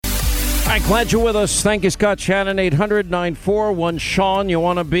right, glad you're with us. Thank you, Scott Shannon. 800-941-SEAN. You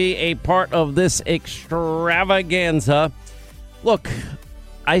want to be a part of this extravaganza. Look,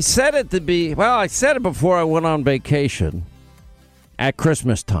 I said it before I went on vacation at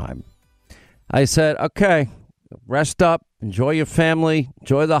Christmas time. I said, okay, rest up, enjoy your family,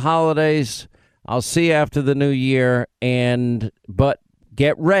 enjoy the holidays. I'll see you after the new year, but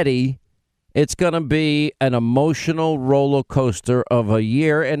get ready. It's going to be an emotional roller coaster of a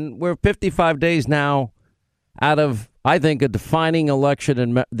year, and we're 55 days now out of, I think, the defining election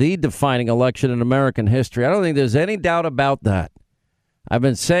in American history. I don't think there's any doubt about that. I've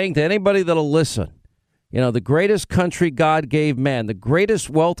been saying to anybody that'll listen, the greatest country God gave man, the greatest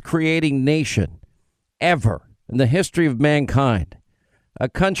wealth-creating nation ever in the history of mankind, a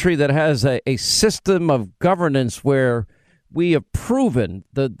country that has a system of governance where we have proven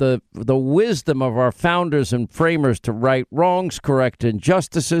the wisdom of our founders and framers to right wrongs, correct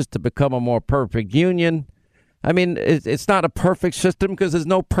injustices, to become a more perfect union. I mean, it's not a perfect system because there's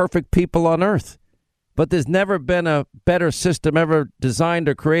no perfect people on earth. But there's never been a better system ever designed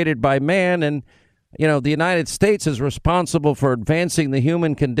or created by man. And, the United States is responsible for advancing the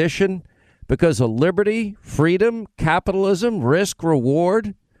human condition because of liberty, freedom, capitalism, risk,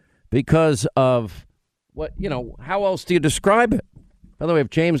 reward, because of how else do you describe it? By the way, if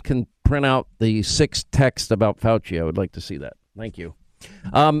James can print out the 6 text about Fauci, I would like to see that. Thank you.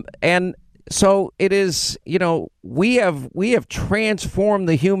 And so it is, we have transformed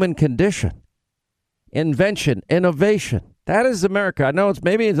the human condition. Invention, innovation. That is America. I know it's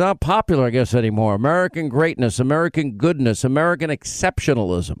not popular, I guess, anymore. American greatness, American goodness, American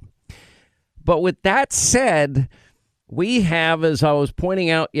exceptionalism. But with that said, we have, as I was pointing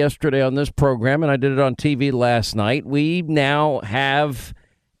out yesterday on this program, and I did it on TV last night, we now have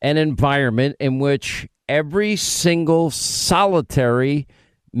an environment in which every single solitary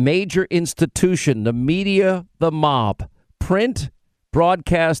major institution, the media, the mob, print,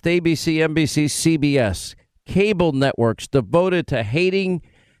 broadcast, ABC, NBC, CBS, cable networks devoted to hating,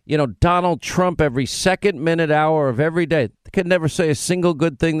 Donald Trump every second, minute, hour of every day. They could never say a single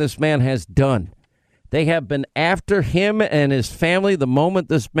good thing this man has done. They have been after him and his family the moment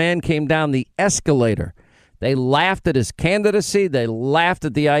this man came down the escalator. They laughed at his candidacy. They laughed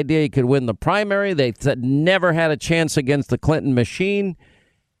at the idea he could win the primary. They said never had a chance against the Clinton machine.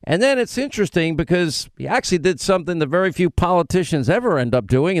 And then it's interesting because he actually did something that very few politicians ever end up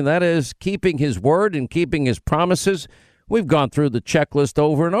doing, and that is keeping his word and keeping his promises. We've gone through the checklist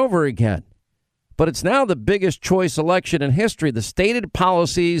over and over again. But it's now the biggest choice election in history. The stated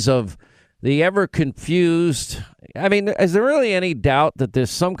policies of the ever confused. I mean, is there really any doubt that there's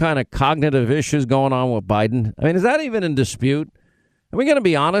some kind of cognitive issues going on with Biden? I mean, is that even in dispute? Are we going to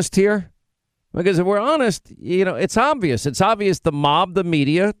be honest here? Because if we're honest, it's obvious. It's obvious the mob, the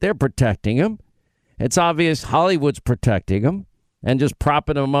media, they're protecting him. It's obvious Hollywood's protecting him and just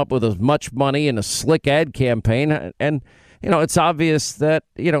propping him up with as much money in a slick ad campaign. And, it's obvious that,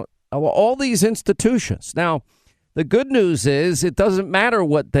 all these institutions. Now, the good news is it doesn't matter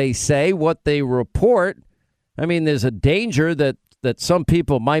what they say, what they report. I mean, there's a danger that some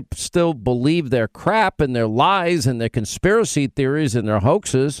people might still believe their crap and their lies and their conspiracy theories and their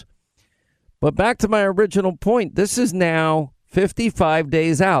hoaxes. But back to my original point, this is now 55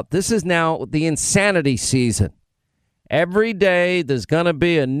 days out. This is now the insanity season. Every day there's going to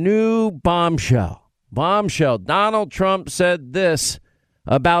be a new bombshell. Bombshell. Donald Trump said this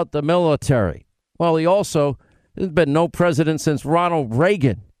about the military. Well, there's been no president since Ronald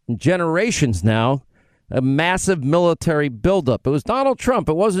Reagan in generations now. A massive military buildup. It was Donald Trump.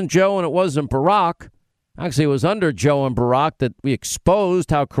 It wasn't Joe and it wasn't Barack. Actually, it was under Joe and Barack that we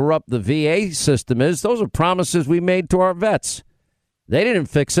exposed how corrupt the VA system is. Those are promises we made to our vets. They didn't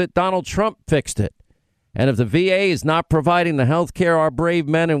fix it. Donald Trump fixed it. And if the VA is not providing the health care our brave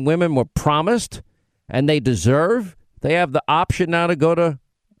men and women were promised and they deserve, they have the option now to go to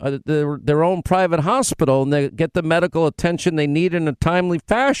their own private hospital and they get the medical attention they need in a timely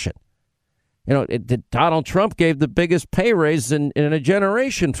fashion. Donald Trump gave the biggest pay raise in a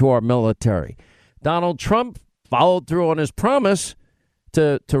generation to our military. Donald Trump followed through on his promise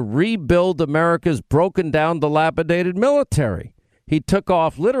to rebuild America's broken down, dilapidated military. He took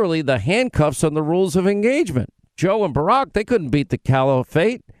off literally the handcuffs on the rules of engagement. Joe and Barack, they couldn't beat the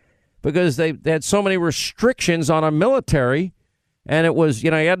caliphate because they had so many restrictions on our military. And it was,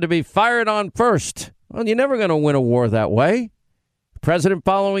 you had to be fired on first. Well, you're never going to win a war that way. President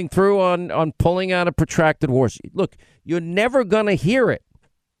following through on pulling out of protracted wars. Look, you're never going to hear it.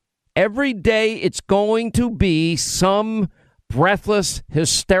 Every day it's going to be some breathless,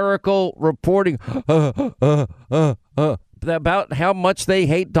 hysterical reporting. about how much they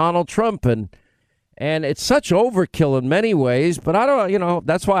hate Donald Trump, and it's such overkill in many ways. But I don't,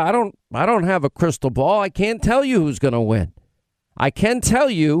 that's why I don't have a crystal ball. I can't tell you who's going to win. I can tell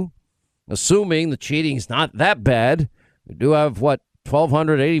you, assuming the cheating's not that bad, we do have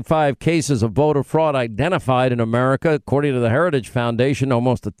 1,285 cases of voter fraud identified in America, according to the Heritage Foundation.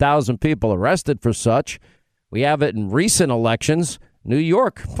 Almost 1,000 people arrested for such. We have it in recent elections. New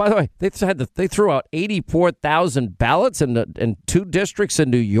York, by the way, they threw out 84,000 ballots in 2 districts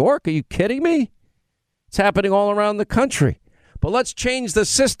in New York. Are you kidding me? It's happening all around the country. But let's change the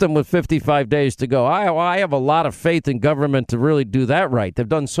system with 55 days to go. I have a lot of faith in government to really do that right. They've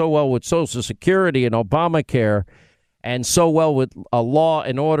done so well with Social Security and Obamacare, and so well with law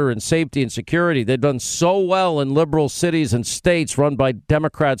and order and safety and security. They've done so well in liberal cities and states run by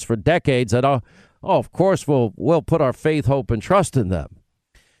Democrats for decades that, of course, we'll put our faith, hope, and trust in them.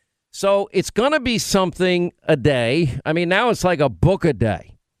 So it's going to be something a day. I mean, now it's like a book a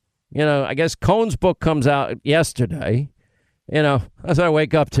day. I guess Cohen's book comes out yesterday. That's what I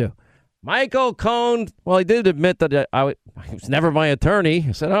wake up to. Michael Cohen, well, he did admit that he was never my attorney.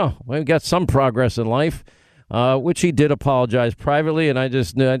 I said, we got some progress in life, which he did apologize privately. And I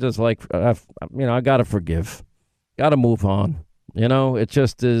got to forgive, got to move on. It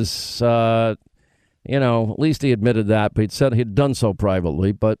just is, at least he admitted that, but he'd said he'd done so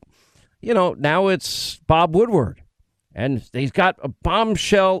privately. But, now it's Bob Woodward, and he's got a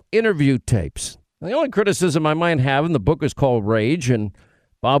bombshell interview tapes. The only criticism I might have, and the book is called Rage, and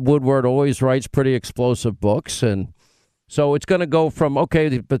Bob Woodward always writes pretty explosive books. And so it's going to go from,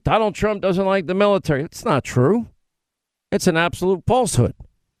 okay, but Donald Trump doesn't like the military. It's not true. It's an absolute falsehood.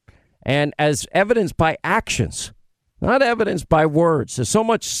 And as evidenced by actions, not evidenced by words. There's so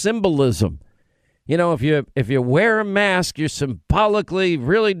much symbolism. If you wear a mask, you're symbolically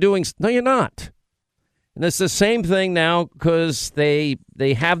really doing. No, you're not. And it's the same thing now because they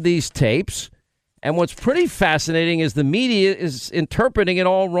have these tapes. And what's pretty fascinating is the media is interpreting it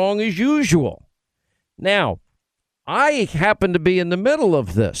all wrong as usual. Now, I happen to be in the middle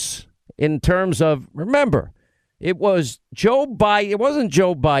of this in terms of, remember, it was Joe Biden. It wasn't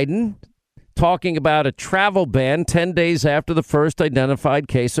Joe Biden talking about a travel ban 10 days after the first identified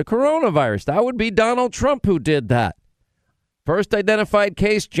case of coronavirus. That would be Donald Trump who did that. First identified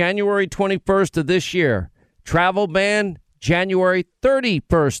case, January 21st of this year. Travel ban, January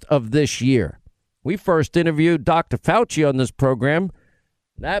 31st of this year. We first interviewed Dr. Fauci on this program.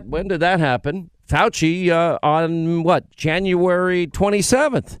 When did that happen? Fauci on January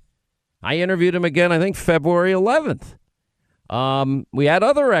 27th. I interviewed him again, I think February 11th. We had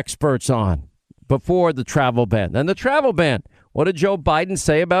other experts on before the travel ban. Then the travel ban. What did Joe Biden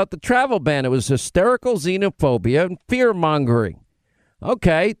say about the travel ban? It was hysterical xenophobia and fear mongering.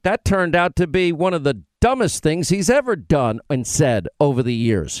 Okay, that turned out to be one of the dumbest things he's ever done and said over the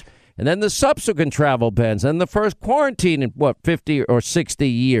years. And then the subsequent travel bans and the first quarantine in 50 or 60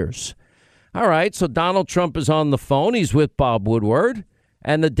 years. All right, so Donald Trump is on the phone. He's with Bob Woodward,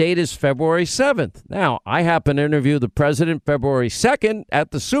 and the date is February 7th. Now, I happened to interview the president February 2nd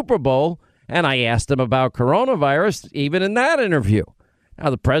at the Super Bowl, and I asked him about coronavirus even in that interview. Now,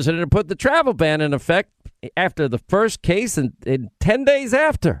 the president had put the travel ban in effect after the first case and 10 days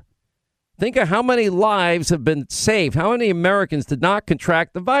after. Think of how many lives have been saved. How many Americans did not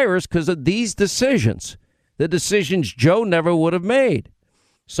contract the virus because of these decisions, the decisions Joe never would have made.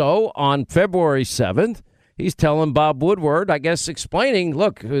 So on February 7th, he's telling Bob Woodward, I guess, explaining,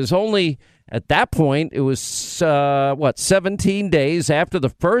 look, it was only at that point, it was 17 days after the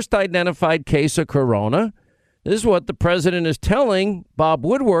first identified case of corona. This is what the president is telling Bob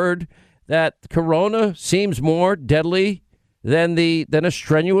Woodward, that corona seems more deadly than a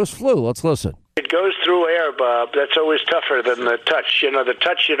strenuous flu. Let's listen. It goes through air, Bob. That's always tougher than the touch. The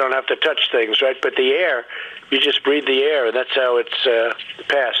touch, you don't have to touch things, right? But the air, you just breathe the air, and that's how it's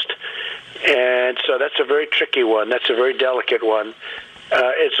passed. And so that's a very tricky one. That's a very delicate one.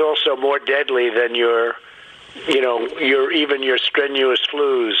 It's also more deadly than your strenuous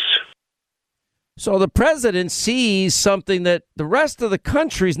flus. So the president sees something that the rest of the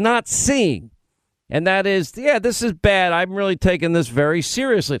country's not seeing. And that is, this is bad. I'm really taking this very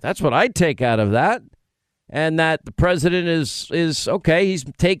seriously. That's what I take out of that. And that the president is okay. He's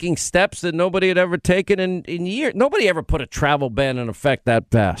taking steps that nobody had ever taken in years. Nobody ever put a travel ban in effect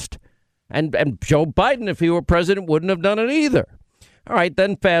that fast. And Joe Biden, if he were president, wouldn't have done it either. All right,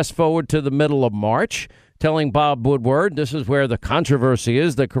 then fast forward to the middle of March, telling Bob Woodward, this is where the controversy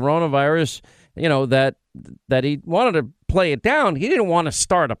is, the coronavirus, that he wanted to play it down. He didn't want to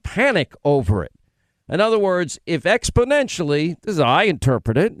start a panic over it. In other words, if exponentially, this is how I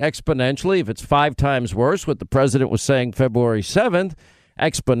interpret it, exponentially, if it's 5 times worse, what the president was saying February 7th,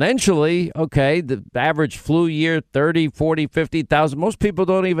 exponentially, okay, the average flu year, 30, 40, 50,000. Most people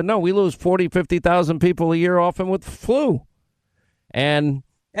don't even know. We lose 40, 50,000 people a year often with flu. And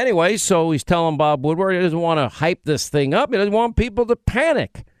anyway, so he's telling Bob Woodward he doesn't want to hype this thing up. He doesn't want people to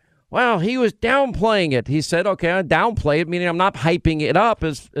panic. Well, he was downplaying it. He said, okay, I downplay it, meaning I'm not hyping it up,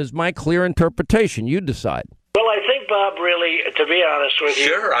 is my clear interpretation. You decide. Well, I think, Bob, really, to be honest with you.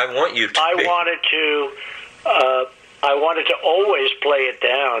 Sure, I want you to. I wanted to always play it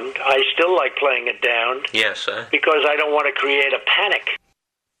down. I still like playing it down. Yes, sir. Because I don't want to create a panic.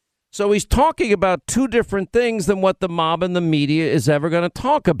 So he's talking about 2 different things than what the mob and the media is ever going to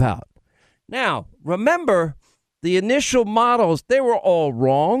talk about. Now, remember, the initial models, they were all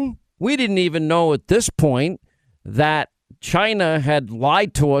wrong. We didn't even know at this point that China had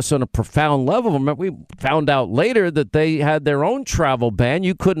lied to us on a profound level. Remember, we found out later that they had their own travel ban.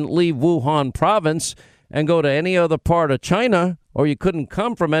 You couldn't leave Wuhan province and go to any other part of China, or you couldn't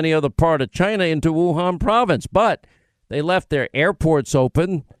come from any other part of China into Wuhan province. But they left their airports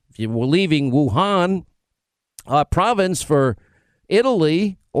open. If you were leaving Wuhan province for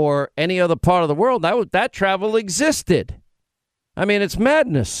Italy or any other part of the world, that travel existed. I mean, it's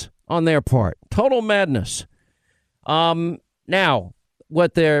madness on their part. Total madness. Now,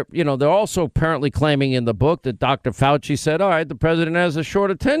 what they're also apparently claiming in the book that Dr. Fauci said, all right, the president has a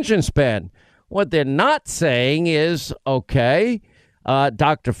short attention span. What they're not saying is, okay,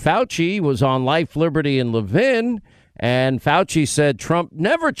 Dr. Fauci was on Life, Liberty, and Levin, and Fauci said Trump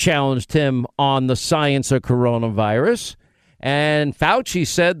never challenged him on the science of coronavirus. And Fauci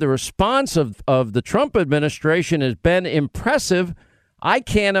said the response of the Trump administration has been impressive. I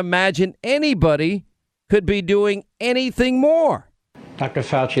can't imagine anybody could be doing anything more. Dr.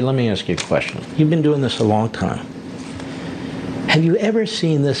 Fauci, let me ask you a question. You've been doing this a long time. Have you ever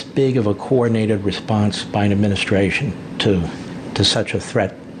seen this big of a coordinated response by an administration to such a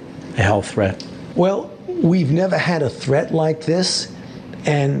threat, a health threat? Well, we've never had a threat like this,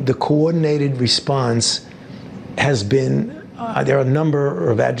 and the coordinated response has been, there are a number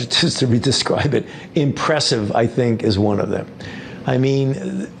of adjectives to describe it. Impressive, I think, is one of them. I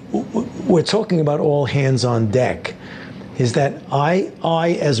mean, we're talking about all hands on deck. Is that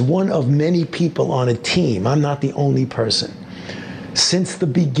I, as one of many people on a team, I'm not the only person, since the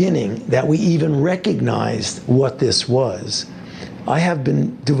beginning that we even recognized what this was, I have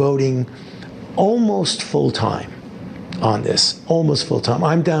been devoting almost full time on this, almost full time.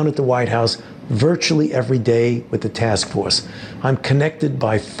 I'm down at the White House virtually every day with the task force. I'm connected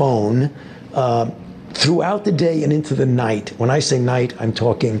by phone throughout the day and into the night. When I say night, I'm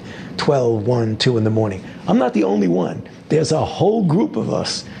talking 12, 1, 2 in the morning. I'm not the only one. There's a whole group of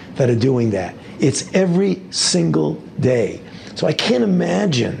us that are doing that. It's every single day. So I can't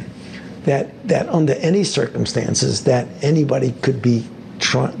imagine that under any circumstances that anybody could be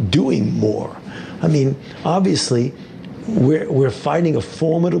doing more. I mean, obviously, we're fighting a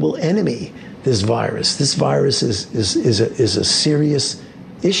formidable enemy, this virus. This virus is a serious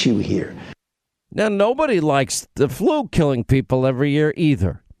issue here. Now, nobody likes the flu killing people every year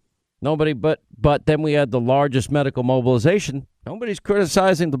either. Nobody, but then we had the largest medical mobilization. Nobody's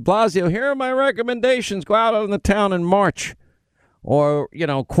criticizing de Blasio. Here are my recommendations. Go out on the town in March. Or,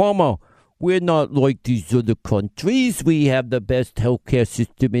 Cuomo, we're not like these other countries. We have the best healthcare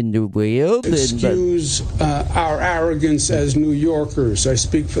system in the world. Excuse our arrogance as New Yorkers. I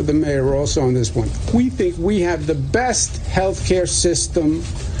speak for the mayor also on this one. We think we have the best healthcare system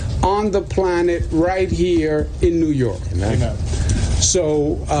on the planet right here in New York. Amen.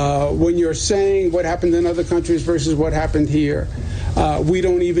 So when you're saying what happened in other countries versus what happened here, we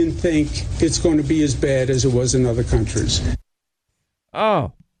don't even think it's going to be as bad as it was in other countries.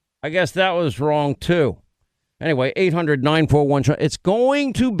 Oh, I guess that was wrong, too. Anyway, 800-941. It's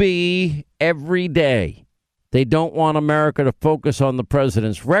going to be every day. They don't want America to focus on the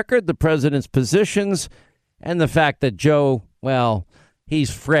president's record, the president's positions, and the fact that Joe, well, he's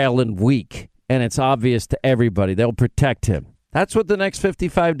frail and weak, and it's obvious to everybody. They'll protect him. That's what the next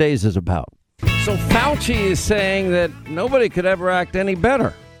 55 days is about. So Fauci is saying that nobody could ever act any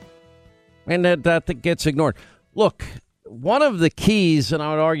better, and that gets ignored. Look, one of the keys, and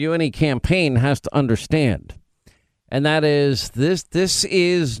I would argue any campaign has to understand, and that is this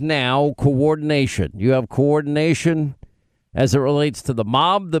is now coordination. You have coordination as it relates to the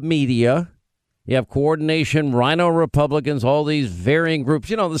mob, the media. You have coordination, Rhino Republicans, all these varying groups.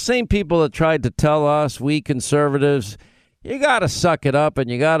 The same people that tried to tell us, we conservatives, you got to suck it up and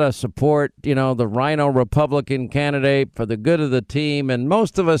you got to support, the Rhino Republican candidate for the good of the team. And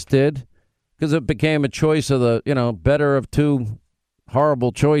most of us did. because it became a choice of the, better of two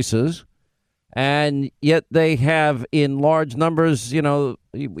horrible choices. And yet they have in large numbers,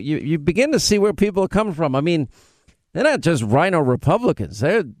 you begin to see where people are coming from. I mean, they're not just rhino Republicans.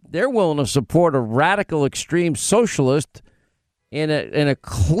 They're willing to support a radical extreme socialist in a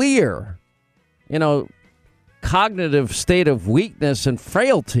clear, cognitive state of weakness and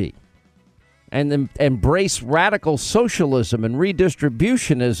frailty, and embrace radical socialism and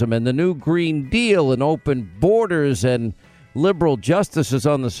redistributionism and the new Green Deal and open borders and liberal justices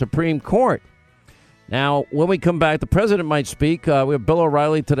on the Supreme Court. Now, when we come back, the president might speak. We have Bill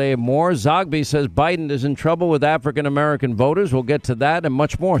O'Reilly today and more. Zogby says Biden is in trouble with African-American voters. We'll get to that and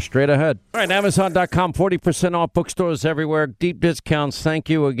much more straight ahead. All right, Amazon.com, 40% off, bookstores everywhere, deep discounts. Thank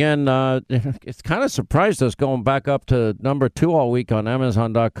you again. It's kind of surprised us going back up to number 2 all week on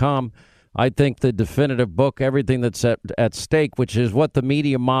Amazon.com. I think the definitive book, everything that's at stake, which is what the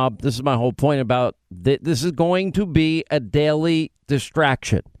media mob, this is my whole point about, this is going to be a daily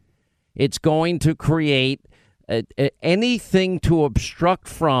distraction. It's going to create anything to obstruct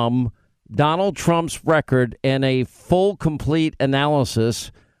from Donald Trump's record and a full, complete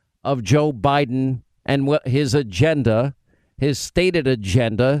analysis of Joe Biden and what his agenda, his stated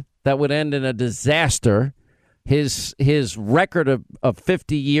agenda that would end in a disaster. His record of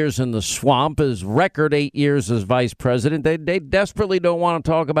 50 years in the swamp, his record 8 years as vice president. They desperately don't want to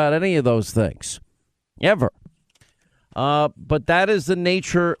talk about any of those things, ever. But that is the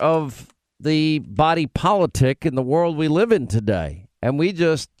nature of the body politic in the world we live in today. And we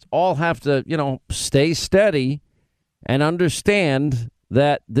just all have to, stay steady and understand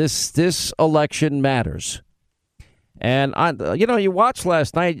that this election matters. And, you watched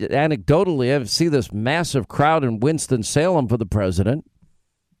last night, anecdotally, I see this massive crowd in Winston-Salem for the president.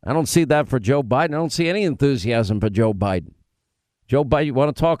 I don't see that for Joe Biden. I don't see any enthusiasm for Joe Biden. Joe Biden, you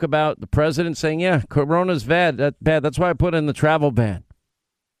want to talk about the president saying, yeah, corona's bad. That's why I put in the travel ban.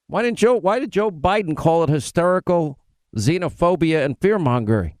 Why did Joe Biden call it hysterical xenophobia and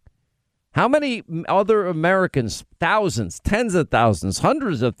fear-mongering? How many other Americans, thousands, tens of thousands,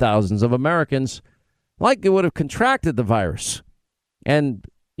 hundreds of thousands of Americans likely would have contracted the virus? And,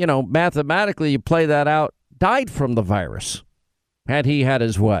 mathematically, you play that out, died from the virus had he had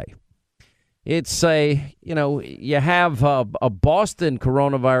his way. It's you have a Boston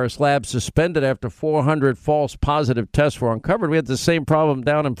coronavirus lab suspended after 400 false positive tests were uncovered. We had the same problem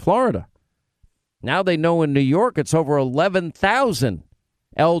down in Florida. Now they know in New York it's over 11,000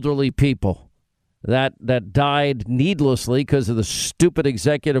 elderly people that died needlessly because of the stupid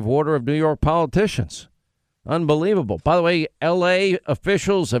executive order of New York politicians. Unbelievable. By the way, L.A.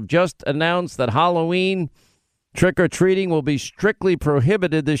 officials have just announced that Halloween trick-or-treating will be strictly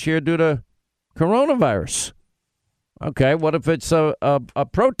prohibited this year due to coronavirus. Okay, what if it's a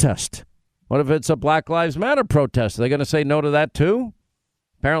protest? What if it's a Black Lives Matter protest? Are they going to say no to that too?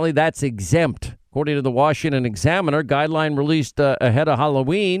 Apparently that's exempt. According to the Washington Examiner, guideline released ahead of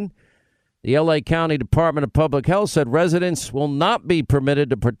Halloween, the L.A. County Department of Public Health said residents will not be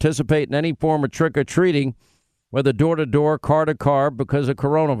permitted to participate in any form of trick-or-treating, whether door-to-door, car-to-car, because of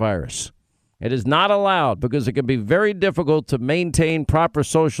coronavirus. It is not allowed because it can be very difficult to maintain proper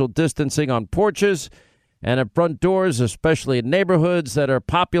social distancing on porches and at front doors, especially in neighborhoods that are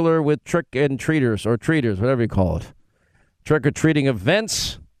popular with trick-and-treaters or treaters, whatever you call it. Trick-or-treating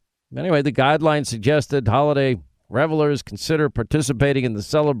events. Anyway, the guidelines suggested holiday revelers consider participating in the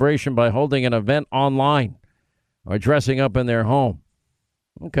celebration by holding an event online or dressing up in their home.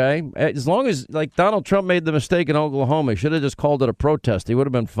 Okay, as long as, like Donald Trump made the mistake in Oklahoma, he should have just called it a protest. He would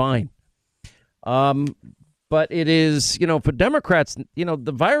have been fine. But it is, for Democrats,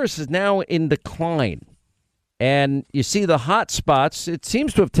 the virus is now in decline. And you see the hot spots. It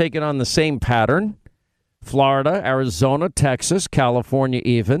seems to have taken on the same pattern. Florida, Arizona, Texas, California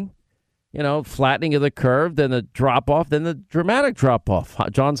even. Flattening of the curve, then the drop-off, then the dramatic drop-off.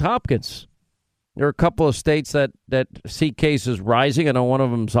 Johns Hopkins. There are a couple of states that see cases rising. I know one of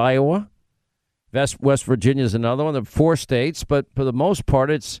them is Iowa. West Virginia is another one. There are 4 states, but for the most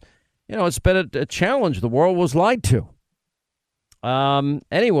part, it's been a challenge. The world was lied to.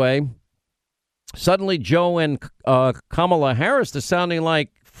 Anyway, suddenly Joe and Kamala Harris are sounding like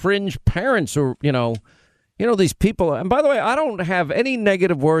fringe parents or, these people. And by the way, I don't have any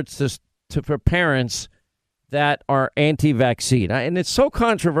negative words for parents that are anti-vaccine. And it's so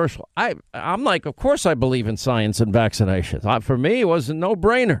controversial. I'm like, of course I believe in science and vaccinations. For me, it was a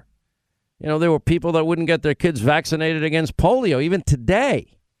no-brainer. There were people that wouldn't get their kids vaccinated against polio, even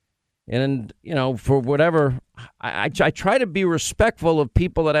today. And, for whatever, I try to be respectful of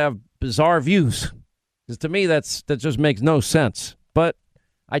people that have bizarre views. Because to me, that just makes no sense. But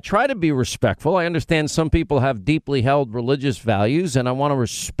I try to be respectful. I understand some people have deeply held religious values, and I want to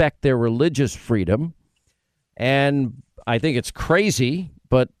respect their religious freedom. And I think it's crazy,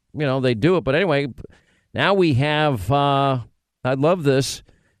 but, they do it. But anyway, now we have, I love this,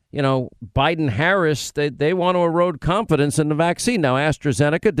 Biden-Harris, they want to erode confidence in the vaccine. Now,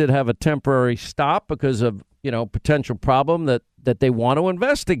 AstraZeneca did have a temporary stop because of, potential problem that they want to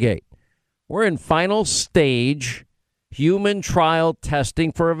investigate. We're in final stage human trial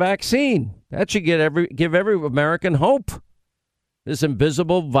testing for a vaccine. That should give every American hope. This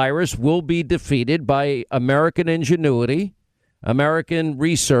invisible virus will be defeated by American ingenuity, American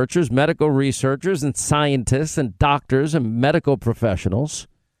researchers, medical researchers, and scientists, and doctors, and medical professionals.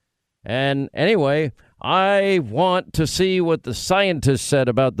 And anyway, I want to see what the scientists said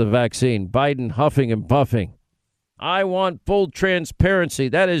about the vaccine. Biden huffing and puffing. I want full transparency.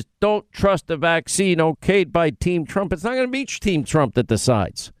 That is, don't trust the vaccine okayed by Team Trump. It's not going to be Team Trump that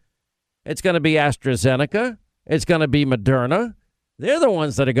decides. It's going to be AstraZeneca. It's going to be Moderna. They're the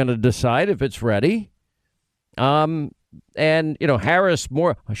ones that are going to decide if it's ready. And, Harris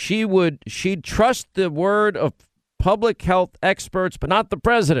she'd trust the word of public health experts, but not the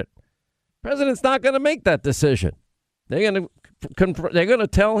president. The president's not going to make that decision. They're going to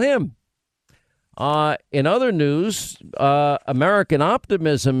tell him. In other news, American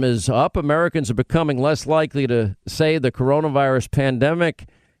optimism is up. Americans are becoming less likely to say the coronavirus pandemic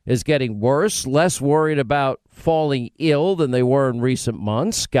is getting worse, less worried about falling ill than they were in recent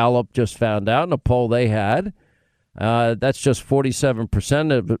months. Gallup just found out in a poll they had. That's just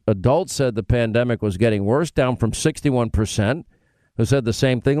 47% of adults said the pandemic was getting worse, down from 61% who said the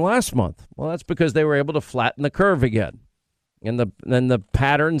same thing last month. Well, that's because they were able to flatten the curve again. And the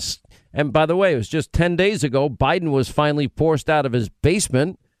patterns. And by the way, it was just 10 days ago, Biden was finally forced out of his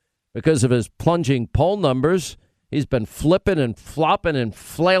basement because of his plunging poll numbers. He's been flipping and flopping and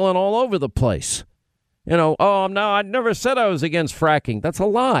flailing all over the place. I never said I was against fracking. That's a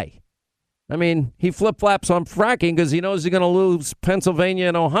lie. I mean, he flip-flops on fracking because he knows he's going to lose Pennsylvania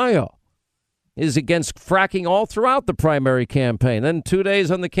and Ohio. He's against fracking all throughout the primary campaign. Then 2 days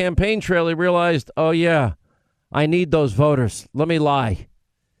on the campaign trail, he realized, oh, yeah, I need those voters. Let me lie.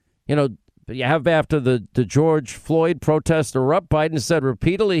 You have after the George Floyd protests erupt, Biden said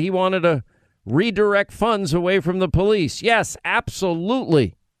repeatedly he wanted to redirect funds away from the police. Yes,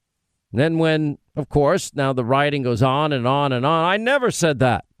 absolutely. And then when, of course, now the rioting goes on and on and on. I never said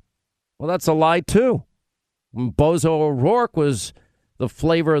that. Well, that's a lie, too. When Bozo O'Rourke was the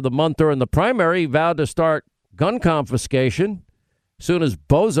flavor of the month during the primary, he vowed to start gun confiscation. Soon as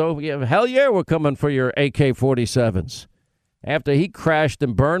Bozo, hell yeah, we're coming for your AK-47s. After he crashed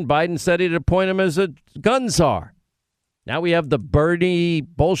and burned, Biden said he'd appoint him as a gun czar. Now we have the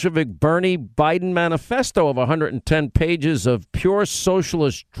Bolshevik Bernie Biden manifesto of 110 pages of pure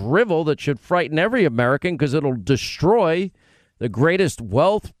socialist drivel that should frighten every American because it'll destroy the greatest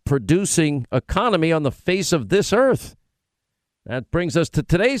wealth-producing economy on the face of this earth. That brings us to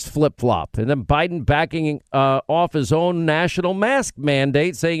today's flip-flop. And then Biden backing off his own national mask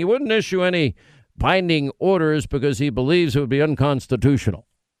mandate, saying he wouldn't issue any binding orders because he believes it would be unconstitutional.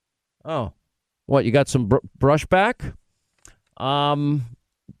 Oh, what? You got some brushback? John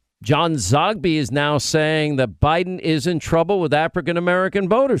Zogby is now saying that Biden is in trouble with African-American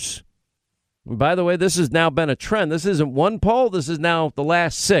voters. And by the way, this has now been a trend. This isn't one poll. This is now the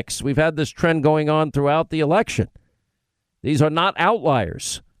last 6. We've had this trend going on throughout the election. These are not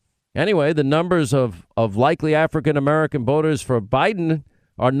outliers. Anyway, the numbers of likely African-American voters for Biden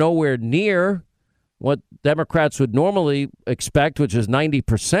are nowhere near what Democrats would normally expect, which is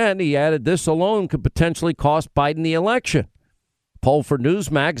 90%. He added this alone could potentially cost Biden the election. Poll for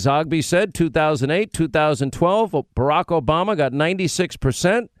Newsmax, Zogby said 2008, 2012, Barack Obama got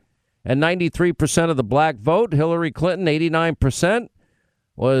 96% and 93% of the black vote. Hillary Clinton, 89%,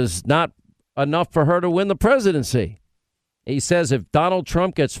 was not enough for her to win the presidency. He says if Donald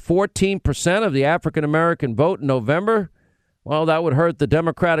Trump gets 14% of the African-American vote in November, well, that would hurt the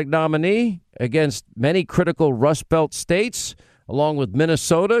Democratic nominee against many critical Rust Belt states, along with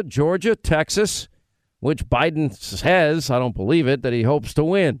Minnesota, Georgia, Texas, which Biden says, I don't believe it, that he hopes to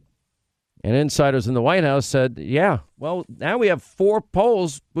win. And insiders in the White House said, yeah, well, now we have 4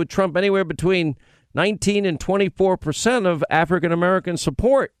 polls with Trump anywhere between 19 and 24% of African-American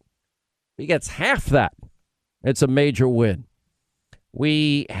support. He gets half that. It's a major win.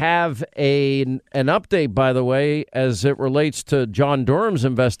 We have an update, by the way, as it relates to John Durham's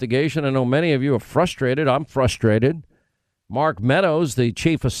investigation. I know many of you are frustrated. I'm frustrated. Mark Meadows, the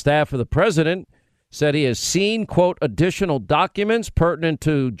chief of staff of the president, said he has seen, quote, additional documents pertinent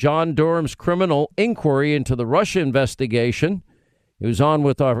to John Durham's criminal inquiry into the Russia investigation. He was on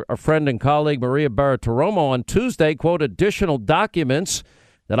with our friend and colleague Maria Bartiromo on Tuesday, quote, additional documents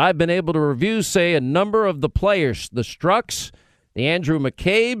that I've been able to review say a number of the players, the Strzok's, the Andrew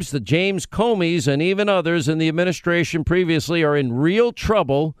McCabe's, the James Comey's, and even others in the administration previously are in real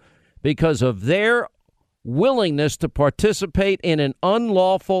trouble because of their willingness to participate in an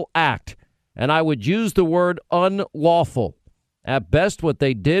unlawful act. And I would use the word unlawful. At best, what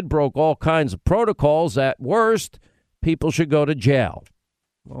they did broke all kinds of protocols. At worst, people should go to jail.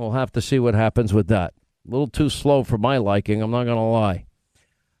 We'll have to see what happens with that. A little too slow for my liking, I'm not going to lie.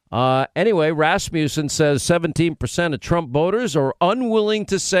 Anyway, Rasmussen says 17% of Trump voters are unwilling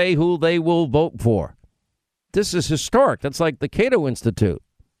to say who they will vote for. This is historic. That's like the Cato Institute.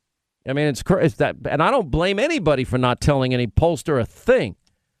 I mean, it's that, and I don't blame anybody for not telling any pollster a thing.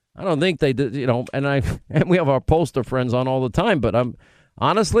 I don't think they did, and we have our pollster friends on all the time, but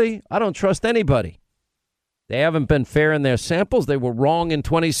honestly, I don't trust anybody. They haven't been fair in their samples. They were wrong in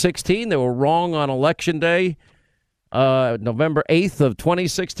 2016. They were wrong on Election Day, November 8th of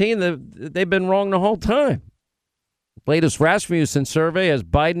 2016. They've been wrong the whole time. Latest Rasmussen survey has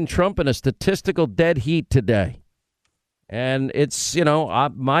Biden, Trump in a statistical dead heat today. And it's,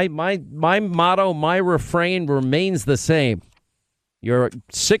 my motto, my refrain remains the same. You're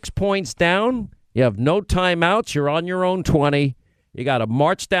 6 points down. You have no timeouts. You're on your own 20. You got to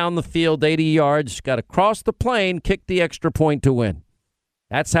march down the field 80 yards. Got to cross the plane, kick the extra point to win.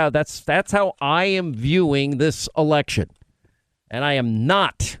 That's how I am viewing this election. And I am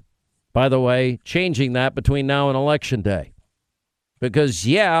not, by the way, changing that between now and Election Day. Because,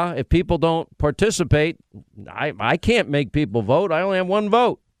 if people don't participate, I can't make people vote. I only have one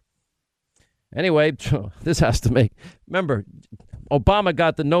vote. Anyway, this has to make... Remember, Obama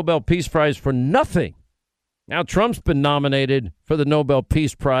got the Nobel Peace Prize for nothing. Now Trump's been nominated for the Nobel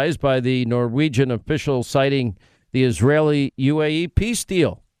Peace Prize by the Norwegian official citing the Israeli-UAE peace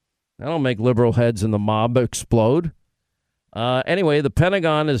deal. That'll make liberal heads in the mob explode. Anyway, the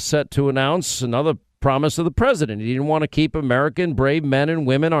Pentagon is set to announce another promise of the president. He didn't want to keep American brave men and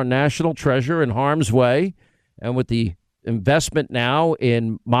women, our national treasure, in harm's way. And with the investment now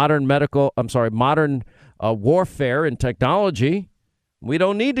in modern warfare and technology, we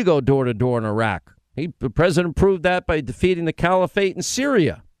don't need to go door to door in Iraq. The president proved that by defeating the caliphate in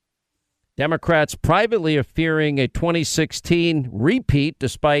Syria. Democrats privately are fearing a 2016 repeat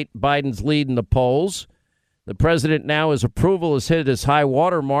despite Biden's lead in the polls. The president now, his approval has hit his high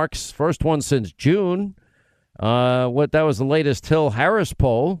water marks, first one since June. That was the latest Hill-Harris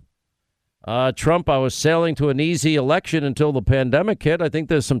poll. Trump, I was sailing to an easy election until the pandemic hit. I think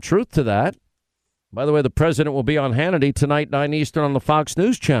there's some truth to that. By the way, the president will be on Hannity tonight, 9 Eastern on the Fox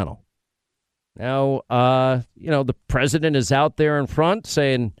News channel. Now, the president is out there in front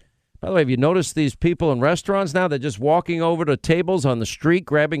saying, by the way, have you noticed these people in restaurants now? They're just walking over to tables on the street,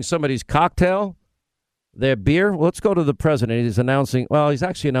 grabbing somebody's cocktail, their beer. Well, let's go to the president. He's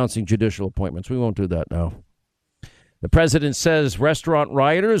actually announcing judicial appointments. We won't do that now. The president says restaurant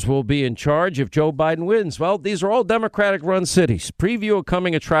rioters will be in charge if Joe Biden wins. Well, these are all Democratic-run cities. Preview of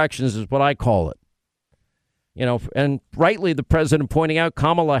coming attractions is what I call it. And rightly the president pointing out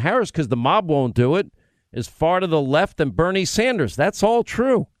Kamala Harris, because the mob won't do it, is far to the left than Bernie Sanders. That's all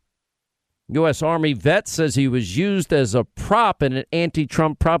true. U.S. Army vet says he was used as a prop in an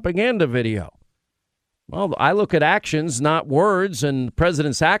anti-Trump propaganda video. Well, I look at actions, not words, and the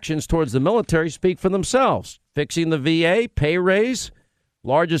president's actions towards the military speak for themselves. Fixing the VA, pay raise,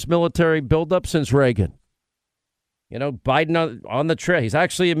 largest military buildup since Reagan. Biden on the trail. He's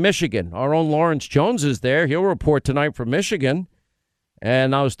actually in Michigan. Our own Lawrence Jones is there. He'll report tonight from Michigan.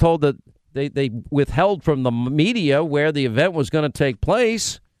 And I was told that they withheld from the media where the event was going to take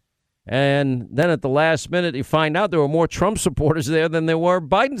place. And then at the last minute, you find out there were more Trump supporters there than there were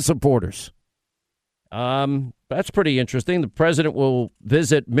Biden supporters. That's pretty interesting. The president will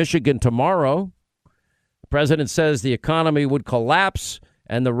visit Michigan tomorrow. The president says the economy would collapse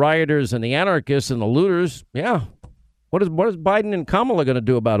and the rioters and the anarchists and the looters. Yeah. What is Biden and Kamala going to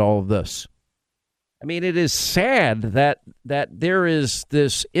do about all of this? I mean, it is sad that there is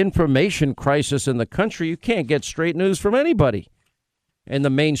this information crisis in the country. You can't get straight news from anybody in the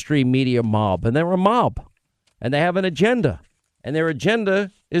mainstream media mob. And they're a mob. And they have an agenda. And their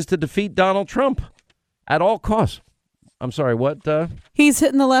agenda is to defeat Donald Trump at all costs. I'm sorry, what? He's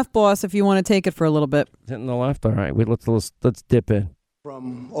hitting the left, boss, if you want to take it for a little bit. Hitting the left? All right, let's dip in.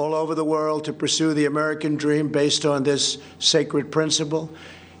 From all over the world to pursue the American dream based on this sacred principle.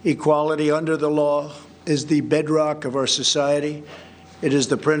 Equality under the law is the bedrock of our society. It is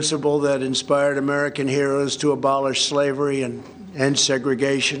the principle that inspired American heroes to abolish slavery and end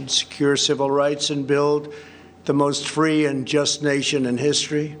segregation, secure civil rights, and build the most free and just nation in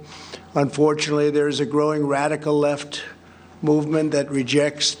history. Unfortunately, there is a growing radical left movement that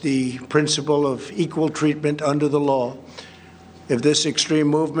rejects the principle of equal treatment under the law. If this extreme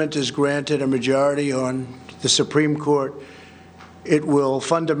movement is granted a majority on the Supreme Court, it will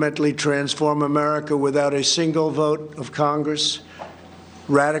fundamentally transform America without a single vote of Congress.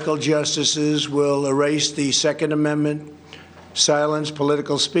 Radical justices will erase the Second Amendment, silence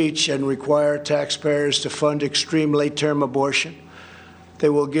political speech, and require taxpayers to fund extreme late-term abortion. They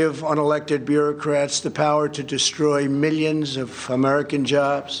will give unelected bureaucrats the power to destroy millions of American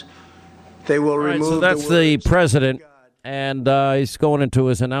jobs. They will remove. So that's the president, and he's going into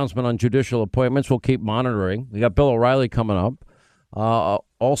his announcement on judicial appointments. We'll keep monitoring. We got Bill O'Reilly coming up.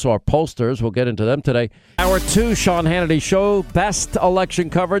 Also, our pollsters, we'll get into them today. Hour 2, Sean Hannity Show. Best election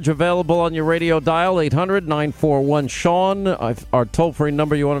coverage available on your radio dial, 800-941-SEAN. Our toll-free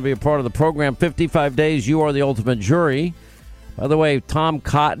number, you want to be a part of the program. 55 days, you are the ultimate jury. By the way, Tom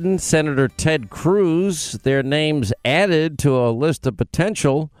Cotton, Senator Ted Cruz, their names added to a list of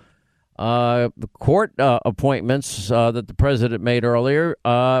potential court appointments that the president made earlier.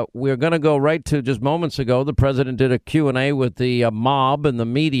 We're going to go right to just moments ago. The president did a Q&A with the mob and the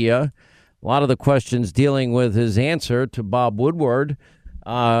media. A lot of the questions dealing with his answer to Bob Woodward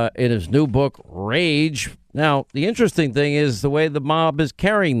in his new book, Rage. Now, the interesting thing is the way the mob is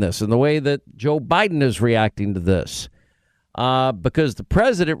carrying this and the way that Joe Biden is reacting to this. Because the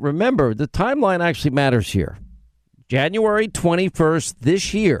president, remember, the timeline actually matters here. January 21st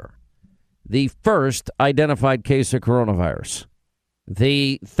this year, the first identified case of coronavirus.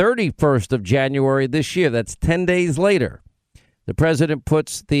 The 31st of January this year, that's 10 days later, the president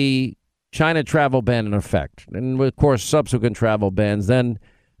puts the China travel ban in effect. And, of course, subsequent travel bans. Then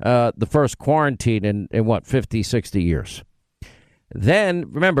the first quarantine in 50, 60 years.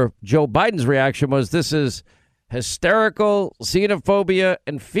 Then, remember, Joe Biden's reaction was this is hysterical xenophobia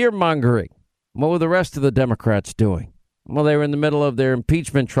and fear-mongering. What were the rest of the Democrats doing? Well, they were in the middle of their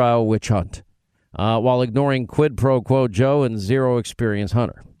impeachment trial witch hunt while ignoring quid pro quo Joe and zero experience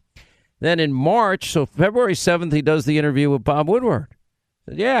Hunter. Then in March, so February 7th, he does the interview with Bob Woodward.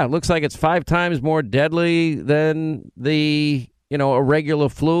 Said, yeah, it looks like it's 5 times more deadly than the, a regular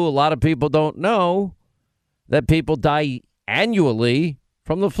flu. A lot of people don't know that people die annually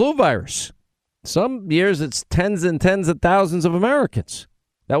from the flu virus. Some years it's tens and tens of thousands of Americans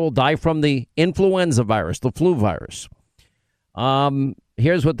that will die from the influenza virus, the flu virus.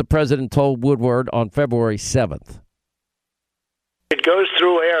 Here's what the president told Woodward on February 7th. It goes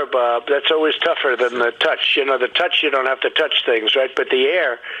through air, Bob. That's always tougher than the touch. The touch, you don't have to touch things, right? But the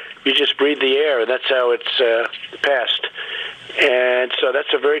air, you just breathe the air, and that's how it's passed. And so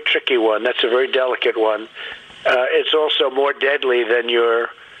that's a very tricky one. That's a very delicate one. It's also more deadly than your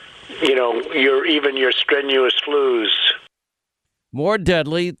strenuous flus. More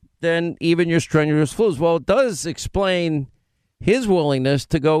deadly than even your strenuous flus. Well, it does explain his willingness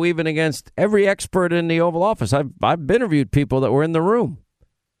to go even against every expert in the Oval Office. I've interviewed people that were in the room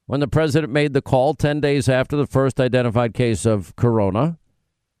when the president made the call 10 days after the first identified case of corona,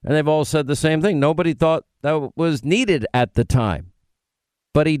 and they've all said the same thing. Nobody thought that was needed at the time,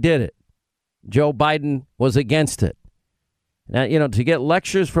 but he did it. Joe Biden was against it. Now, to get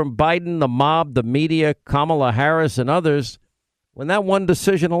lectures from Biden, the mob, the media, Kamala Harris, and others, when that one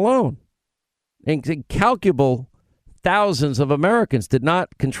decision alone, incalculable thousands of Americans did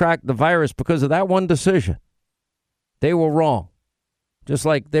not contract the virus because of that one decision. They were wrong, just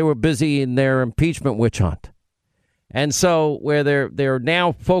like they were busy in their impeachment witch hunt. And so where they're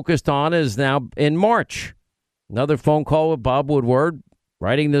now focused on is now in March. Another phone call with Bob Woodward,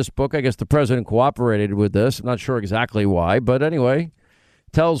 writing this book. I guess the president cooperated with this. I'm not sure exactly why, but anyway,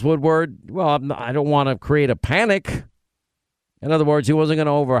 tells Woodward, well, I don't want to create a panic. In other words, he wasn't going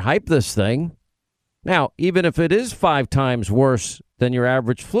to overhype this thing. Now, even if it is 5 times worse than your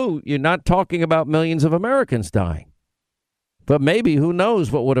average flu, you're not talking about millions of Americans dying. But maybe, who knows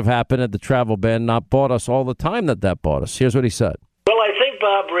what would have happened had the travel ban not bought us all the time that bought us. Here's what he said. Well, I think,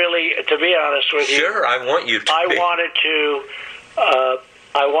 Bob, really, to be honest with you. Sure, I want you to. I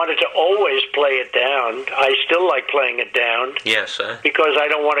wanted to always play it down. I still like playing it down. Yes, sir. Because I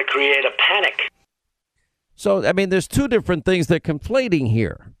don't want to create a panic. So, there's 2 different things they're conflating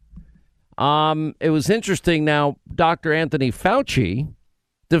here. It was interesting. Now, Dr. Anthony Fauci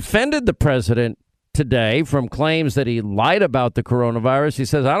defended the president today from claims that he lied about the coronavirus. He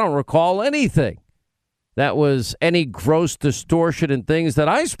says, I don't recall anything that was any gross distortion in things that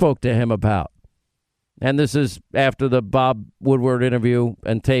I spoke to him about. And this is after the Bob Woodward interview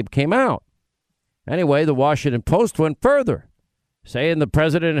and tape came out. Anyway, the Washington Post went further. saying the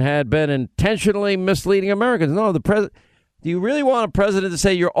president had been intentionally misleading Americans. No, the president. Do you really want a president to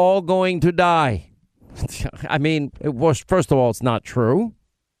say you're all going to die? I mean, first of all, it's not true.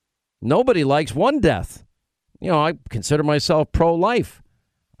 Nobody likes one death. I consider myself pro-life.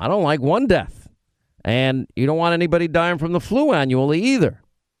 I don't like one death. And you don't want anybody dying from the flu annually either.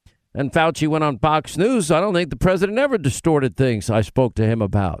 And Fauci went on Fox News. I don't think the president ever distorted things I spoke to him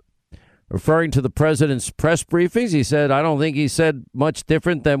about. Referring to the president's press briefings, he said, I don't think he said much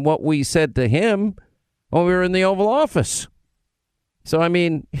different than what we said to him when we were in the Oval Office. So, I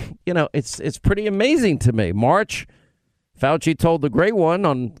mean, it's pretty amazing to me. March, Fauci told the great one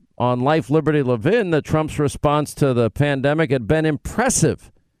on Life, Liberty, Levin that Trump's response to the pandemic had been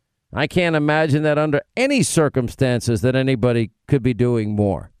impressive. I can't imagine that under any circumstances that anybody could be doing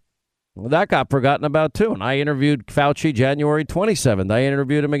more. Well, that got forgotten about, too. And I interviewed Fauci January 27th. I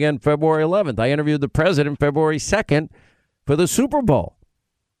interviewed him again February 11th. I interviewed the president February 2nd for the Super Bowl.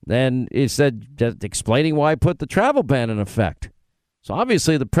 Then he said, just explaining why I put the travel ban in effect. So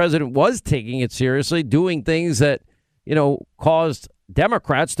obviously the president was taking it seriously, doing things that, caused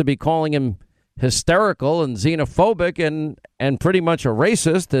Democrats to be calling him hysterical and xenophobic and pretty much a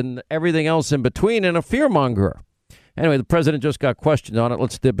racist and everything else in between and a fearmonger. Anyway, the president just got questioned on it.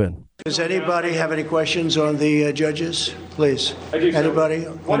 Let's dip in. Does anybody have any questions on the judges? Please. Anybody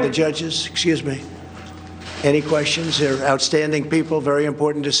on the judges? Excuse me. Any questions? They're outstanding people. Very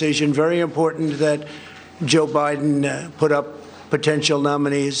important decision. Very important that Joe Biden put up potential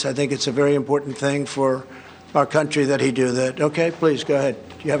nominees. I think it's a very important thing for our country that he do that. Okay, please go ahead.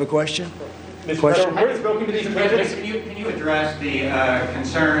 Do you have a question? Question? Can you address the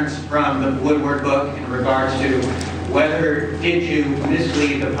concerns from the Woodward book in regards to whether did you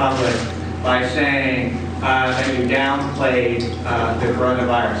mislead the public by saying that you downplayed the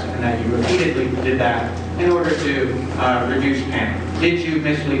coronavirus and that you repeatedly did that in order to reduce panic? Did you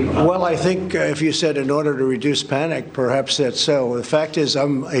mislead the public? Well, I think if you said in order to reduce panic, perhaps that's so. The fact is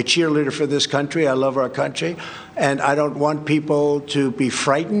I'm a cheerleader for this country. I love our country. And I don't want people to be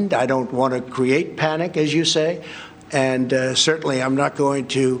frightened. I don't want to create panic, as you say. And certainly I'm not going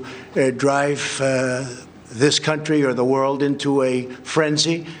to drive this country or the world into a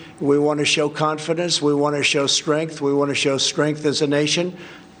frenzy. We want to show confidence. We want to show strength. We want to show strength as a nation.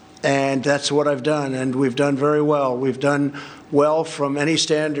 And that's what I've done. And we've done very well. We've done well from any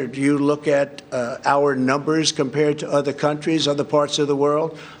standard. You look at our numbers compared to other countries, other parts of the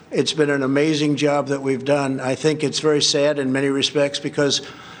world. It's been an amazing job that we've done. I think it's very sad in many respects because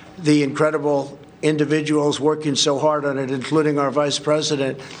the incredible individuals working so hard on it, including our vice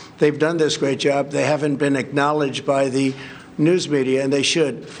president, they've done this great job. They haven't been acknowledged by the news media, and they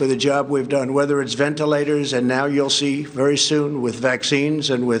should, for the job we've done, whether it's ventilators, and now you'll see very soon with vaccines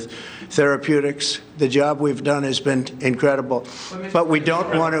and with therapeutics. The job we've done has been incredible. But we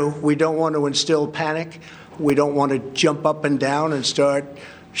don't want to instill panic. We don't want to jump up and down and start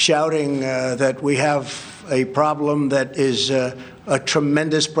shouting that we have a problem that is a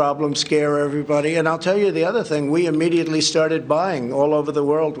tremendous problem, scare everybody. And I'll tell you the other thing, we immediately started buying all over the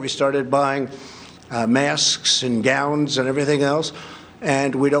world. We started buying masks and gowns and everything else.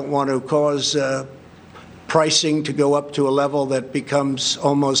 And we don't want to cause pricing to go up to a level that becomes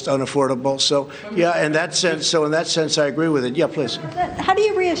almost unaffordable. So, yeah, in that sense, I agree with it. Yeah, please. How do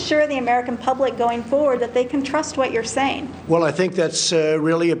you reassure the American public going forward that they can trust what you're saying? Well, I think that's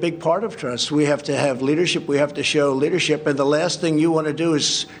really a big part of trust. We have to have leadership. We have to show leadership. And the last thing you want to do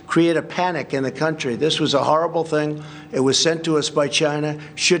is create a panic in the country. This was a horrible thing. It was sent to us by China.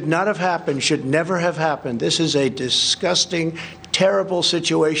 Should not have happened. Should never have happened. This is a disgusting, terrible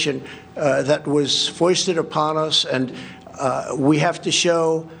situation that was foisted upon us, and we have to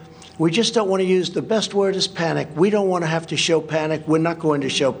show. We just don't want to use the best word is panic. We don't want to have to show panic. We're not going to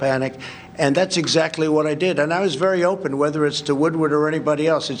show panic, and that's exactly what I did. And I was very open, whether it's to Woodward or anybody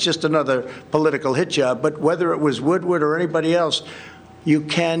else. It's just another political hit job. But whether it was Woodward or anybody else, you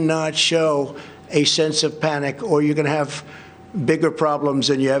cannot show a sense of panic, or you're going to have bigger problems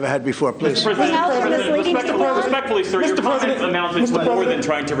than you ever had before. Please. Respectfully, sir, your comments amounted to more than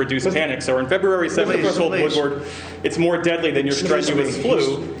trying to reduce panic. So on February 7th, you told Woodward it's more deadly than your strenuous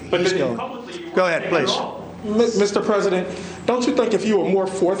flu. But go ahead, please. Mr. President, don't you think if you were more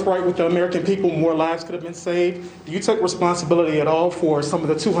forthright with the American people, more lives could have been saved? Do you take responsibility at all for some of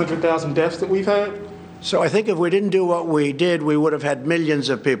the 200,000 deaths that we've had? So I think if we didn't do what we did, we would have had millions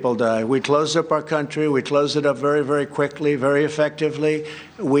of people die. We closed up our country. We closed it up very, very quickly, very effectively.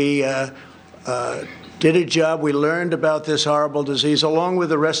 We did a job. We learned about this horrible disease, along with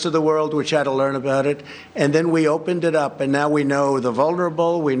the rest of the world, which had to learn about it. And then we opened it up, and now we know the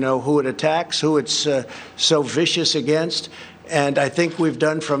vulnerable. We know who it attacks, who it's so vicious against. And I think we've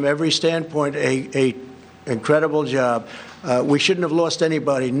done, from every standpoint, a incredible job. We shouldn't have lost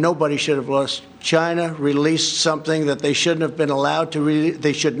anybody. Nobody should have lost. China released something that they shouldn't have been allowed to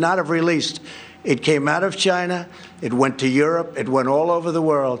they should not have released. It came out of China. It went to Europe. It went all over the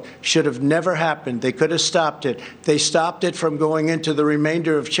world. Should have never happened. They could have stopped it. They stopped it from going into the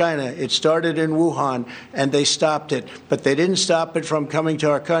remainder of China. It started in Wuhan, and they stopped it. But they didn't stop it from coming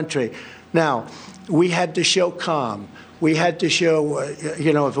to our country. Now, we had to show calm. We had to show, if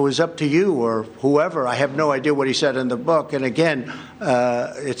it was up to you or whoever, I have no idea what he said in the book. And again,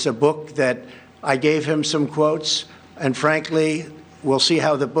 it's a book that I gave him some quotes, and frankly, we'll see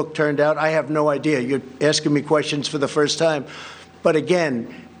how the book turned out. I have no idea. You're asking me questions for the first time. But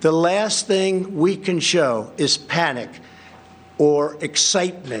again, the last thing we can show is panic or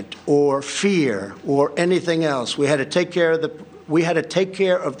excitement or fear or anything else. We had to take care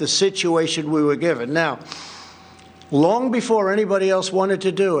of the situation we were given. Now, long before anybody else wanted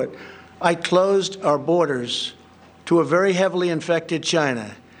to do it, I closed our borders to a very heavily infected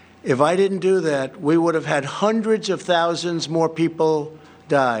China. If I didn't do that, we would have had hundreds of thousands more people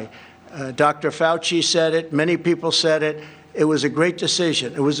die. Dr. Fauci said it. Many people said it. It was a great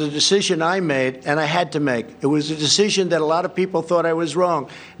decision. It was a decision I made, and I had to make. It was a decision that a lot of people thought I was wrong.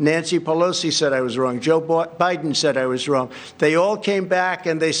 Nancy Pelosi said I was wrong. Joe Biden said I was wrong. They all came back,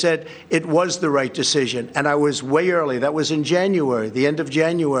 and they said it was the right decision. And I was way early. That was in January, the end of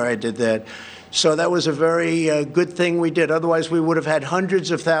January I did that. So that was a very good thing we did. Otherwise, we would have had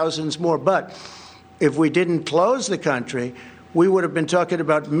hundreds of thousands more. But if we didn't close the country, we would have been talking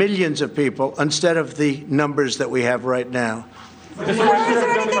about millions of people instead of the numbers that we have right now. You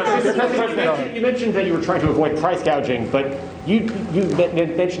mentioned that you were trying to avoid price gouging, but you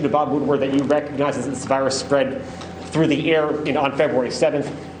mentioned to Bob Woodward that you recognize that this virus spread through the air on February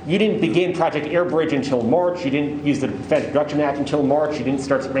 7th. You didn't begin Project Airbridge until March. You didn't use the Defense Production Act until March. You didn't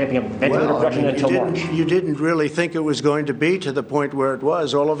start ramping up ventilator production until March. You didn't really think it was going to be to the point where it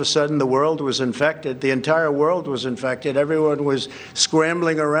was. All of a sudden, the world was infected. The entire world was infected. Everyone was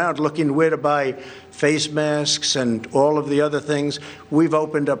scrambling around looking where to buy face masks and all of the other things. We've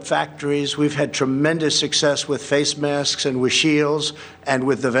opened up factories. We've had tremendous success with face masks and with shields and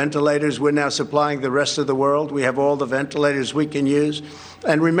with the ventilators. We're now supplying the rest of the world. We have all the ventilators we can use.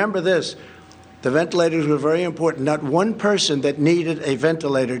 And remember this, the ventilators were very important. Not one person that needed a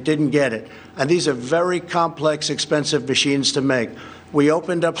ventilator didn't get it. And these are very complex, expensive machines to make. We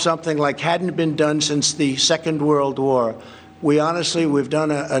opened up something like hadn't been done since the Second World War. We've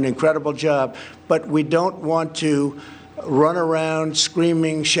done an incredible job, but we don't want to run around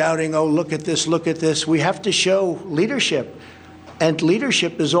screaming, shouting, oh, look at this, look at this. We have to show leadership. And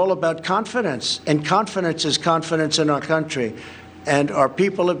leadership is all about confidence. And confidence is confidence in our country. And our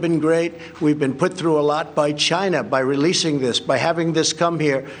people have been great. We've been put through a lot by China, by releasing this, by having this come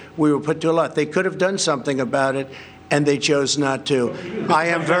here. We were put through a lot. They could have done something about it, and they chose not to. I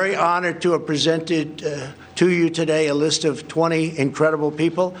am very honored to have presented to you today a list of 20 incredible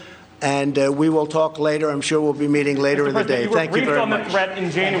people, and we will talk later. I'm sure we'll be meeting later in the day. Thank you very much. You were briefed on the threat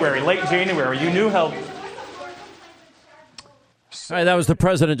in January, late January. You knew how... All right, that was the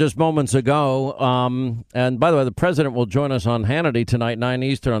president just moments ago. And by the way, the president will join us on Hannity tonight, 9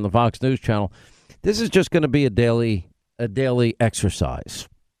 Eastern on the Fox News Channel. This is just going to be a daily exercise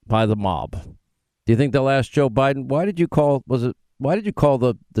by the mob. Do you think they'll ask Joe Biden, why did you call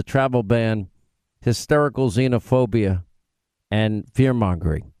the travel ban hysterical xenophobia and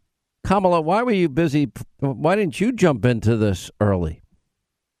fear-mongering? Kamala, why were you busy? Why didn't you jump into this early?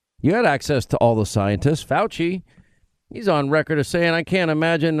 You had access to all the scientists. Fauci, he's on record as saying, I can't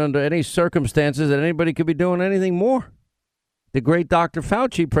imagine under any circumstances that anybody could be doing anything more. The great Dr.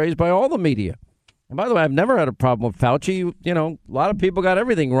 Fauci, praised by all the media. And by the way, I've never had a problem with Fauci. A lot of people got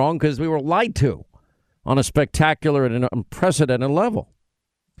everything wrong because we were lied to on a spectacular and an unprecedented level.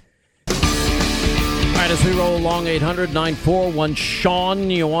 All right, as we roll along, 800-941-SEAN,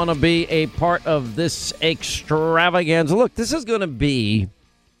 you want to be a part of this extravaganza. Look, this is going to be,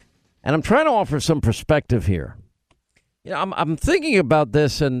 and I'm trying to offer some perspective here. I'm thinking about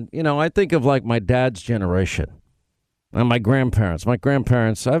this, and, I think of like my dad's generation and my grandparents. My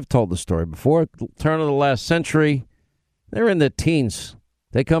grandparents, I've told the story before, turn of the last century, they're in their teens.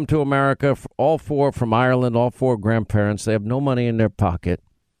 They come to America, all four from Ireland, all four grandparents. They have no money in their pocket,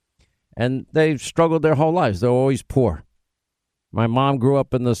 and they've struggled their whole lives. They're always poor. My mom grew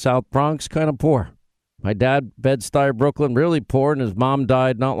up in the South Bronx, kind of poor. My dad, Bed-Stuy, Brooklyn, really poor, and his mom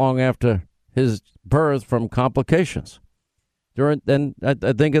died not long after his birth from complications. Then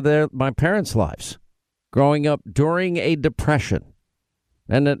I think of my parents' lives, growing up during a depression.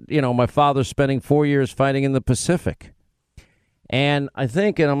 And, my father spending 4 years fighting in the Pacific. And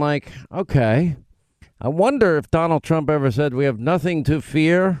I'm like, okay, I wonder if Donald Trump ever said we have nothing to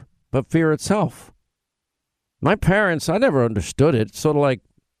fear but fear itself. My parents, I never understood it. It's sort of like,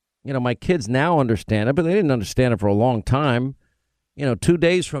 my kids now understand it, but they didn't understand it for a long time. 2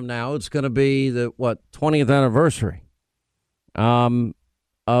 days from now, it's going to be the 20th anniversary of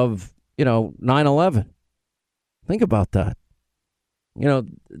 9/11. Think about that.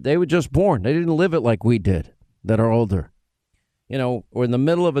 They were just born. They didn't live it like we did that are older. We're in the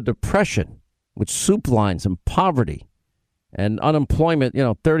middle of a depression with soup lines and poverty and unemployment,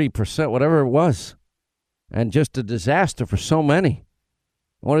 30%, whatever it was, and just a disaster for so many.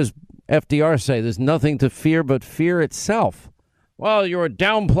 What does FDR say? There's nothing to fear but fear itself. Well, you're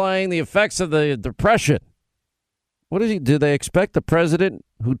downplaying the effects of the depression. Do they expect the president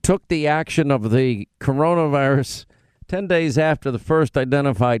who took the action of the coronavirus 10 days after the first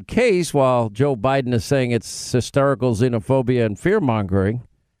identified case, while Joe Biden is saying it's hysterical xenophobia and fear-mongering,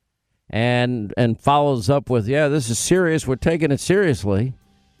 and follows up with, this is serious, we're taking it seriously,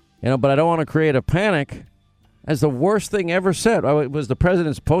 but I don't want to create a panic, as the worst thing ever said. Was the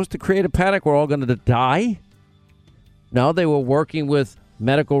president supposed to create a panic? We're all going to die? No, they were working with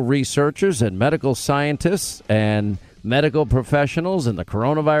medical researchers and medical scientists and medical professionals and the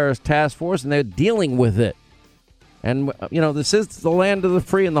coronavirus task force, and they're dealing with it. And, this is the land of the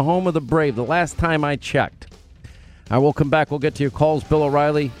free and the home of the brave, the last time I checked. I will come back. We'll get to your calls. Bill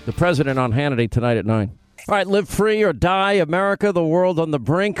O'Reilly, the president, on Hannity tonight at 9. All right, live free or die, America, the world on the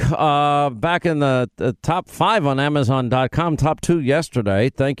brink. Back in the top 5 on Amazon.com, top 2 yesterday.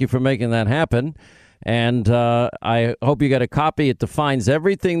 Thank you for making that happen. And I hope you get a copy. It defines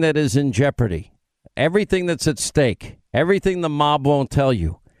everything that is in jeopardy, everything that's at stake, everything the mob won't tell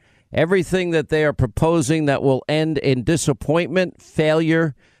you, everything that they are proposing that will end in disappointment,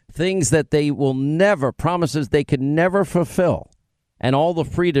 failure, things that they will never, promises they can never fulfill, and all the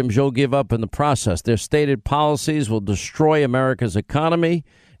freedoms you'll give up in the process. Their stated policies will destroy America's economy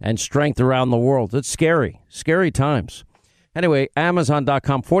and strength around the world. It's scary, scary times. Anyway,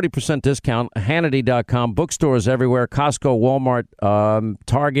 Amazon.com, 40% discount, Hannity.com, bookstores everywhere, Costco, Walmart,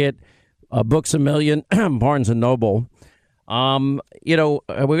 Target, Books A Million, Barnes & Noble. We're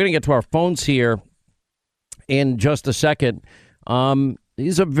going to get to our phones here in just a second.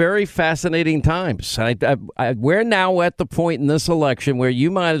 These are very fascinating times. We're now at the point in this election where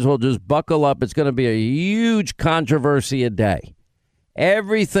you might as well just buckle up. It's going to be a huge controversy a day.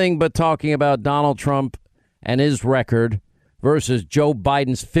 Everything but talking about Donald Trump and his record versus Joe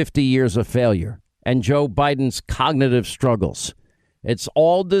Biden's 50 years of failure and Joe Biden's cognitive struggles. It's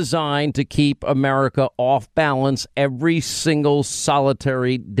all designed to keep America off balance every single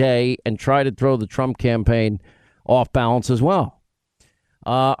solitary day and try to throw the Trump campaign off balance as well.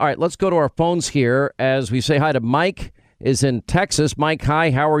 All right, let's go to our phones here as we say hi to Mike is in Texas. Mike,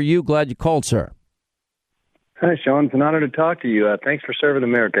 hi, how are you? Glad you called, sir. Hi, Sean. It's an honor to talk to you. Thanks for serving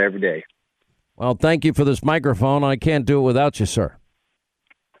America every day. Well, thank you for this microphone. I can't do it without you, sir.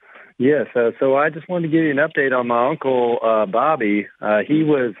 Yes. So I just wanted to give you an update on my uncle, Bobby.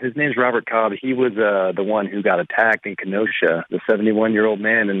 His name's Robert Cobb. He was the one who got attacked in Kenosha, the 71-year-old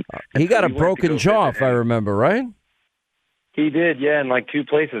man. And he got a broken jaw, if I remember, right? He did, yeah, in like 2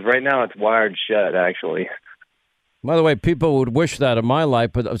 places. Right now it's wired shut, actually. By the way, people would wish that in my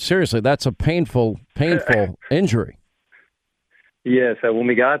life, but seriously, that's a painful injury. Yeah, so when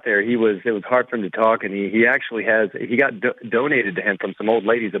we got there, it was hard for him to talk, and he actually got donated to him from some old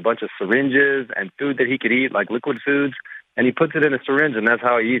ladies a bunch of syringes and food that he could eat, like liquid foods, and he puts it in a syringe, and that's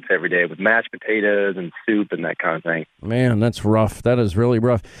how he eats every day, with mashed potatoes and soup and that kind of thing. Man, that's rough. That is really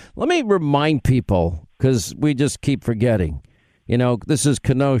rough. Let me remind people, because we just keep forgetting, this is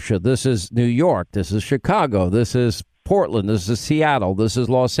Kenosha, this is New York, this is Chicago, this is Portland, this is Seattle, this is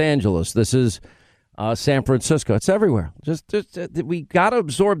Los Angeles, this is San Francisco. It's everywhere. Just we got to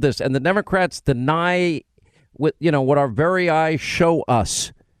absorb this. And the Democrats deny what our very eyes show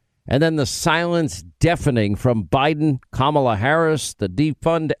us. And then the silence deafening from Biden, Kamala Harris, the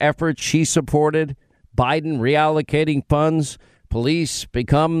defund effort she supported, Biden reallocating funds, police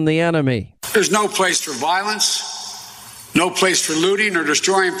become the enemy. There's no place for violence. No place for looting or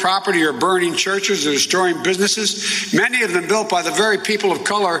destroying property or burning churches or destroying businesses, many of them built by the very people of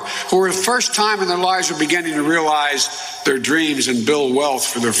color who for the first time in their lives are beginning to realize their dreams and build wealth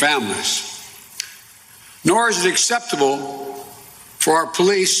for their families. Nor is it acceptable for our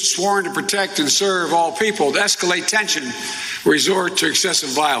police, sworn to protect and serve all people, to escalate tension, resort to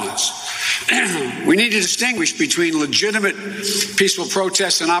excessive violence. We need to distinguish between legitimate peaceful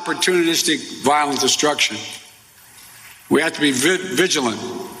protests and opportunistic violent destruction. We have to be vigilant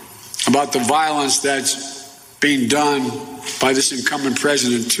about the violence that's being done by this incumbent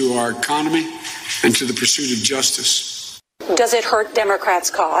president to our economy and to the pursuit of justice. Does it hurt Democrats'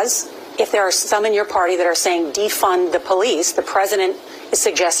 cause if there are some in your party that are saying defund the police? The president is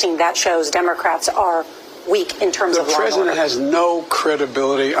suggesting that shows Democrats are weak in terms of law and order. The president has no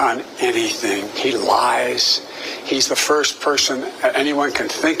credibility on anything. He lies. He's the first person anyone can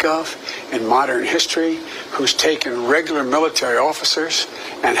think of in modern history who's taken regular military officers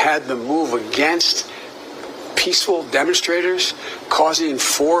and had them move against peaceful demonstrators, causing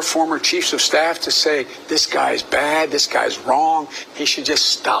 4 former chiefs of staff to say, this guy's bad, this guy's wrong, he should just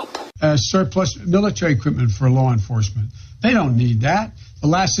stop. Surplus military equipment for law enforcement. They don't need that. The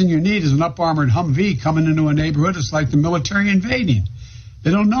last thing you need is an up-armored Humvee coming into a neighborhood. It's like the military invading. They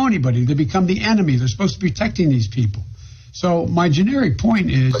don't know anybody. They become the enemy. They're supposed to be protecting these people. So my generic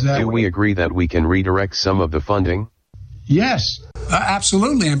point is that... Do we agree that we can redirect some of the funding? Yes,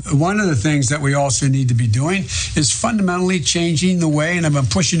 absolutely. And one of the things that we also need to be doing is fundamentally changing the way, and I've been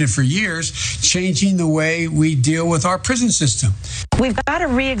pushing it for years, changing the way we deal with our prison system. We've got to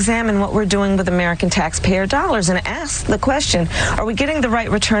re-examine what we're doing with American taxpayer dollars and ask the question, are we getting the right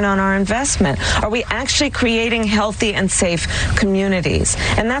return on our investment? Are we actually creating healthy and safe communities?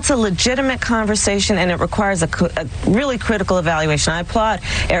 And that's a legitimate conversation, and it requires a really critical evaluation. I applaud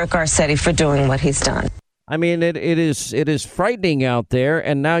Eric Garcetti for doing what he's done. I mean, it is frightening out there,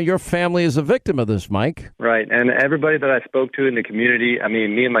 and now your family is a victim of this, Mike. Right, and everybody that I spoke to in the community, I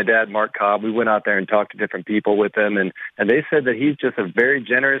mean, me and my dad, Mark Cobb, we went out there and talked to different people with him, and they said that he's just a very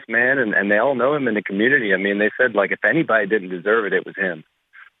generous man, and they all know him in the community. I mean, they said, like, if anybody didn't deserve it, it was him.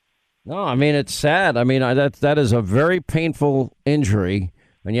 No, I mean, it's sad. I mean, that is a very painful injury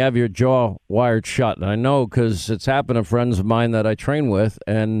when you have your jaw wired shut. And I know because it's happened to friends of mine that I train with,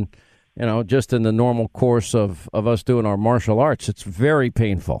 and... You know, just in the normal course of us doing our martial arts, it's very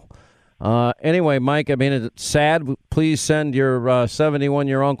painful. Anyway, Mike, I mean, it's sad. Please send your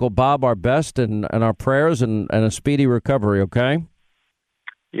 71-year Uncle Bob our best and our prayers and a speedy recovery, okay?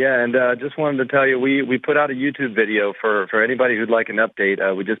 Yeah, and just wanted to tell you, we put out a YouTube video for anybody who'd like an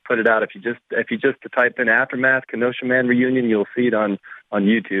update. We just put it out. If you just type in Aftermath Kenosha Man Reunion, you'll see it on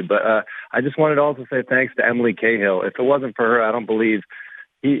YouTube. But I just wanted to also say thanks to Emily Cahill. If it wasn't for her, I don't believe...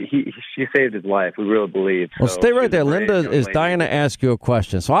 She saved his life. We really believe. Well, stay right there. Linda is dying to ask you a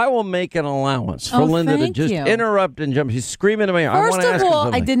question, so I will make an allowance for Linda to just interrupt and jump. She's screaming at me. First of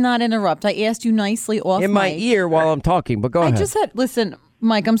all, I did not interrupt. I asked you nicely off in my ear while I'm talking. But go ahead. I just said, listen,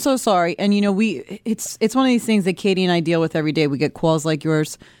 Mike, I'm so sorry. And you know, it's one of these things that Katie and I deal with every day. We get calls like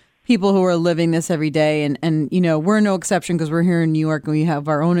yours, people who are living this every day, and you know, we're no exception because we're here in New York and we have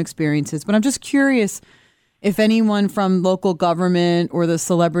our own experiences. But I'm just curious. If anyone from local government or the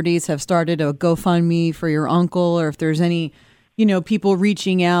celebrities have started a GoFundMe for your uncle, or if there's any, you know, people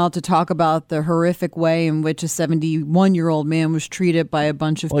reaching out to talk about the horrific way in which a 71-year-old man was treated by a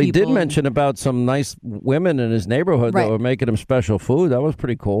bunch of people. Well, he did mention about some nice women in his neighborhood that were making him special food. That was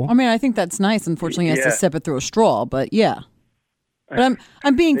pretty cool. I mean, I think that's nice. Unfortunately, he has to sip it through a straw, but yeah. But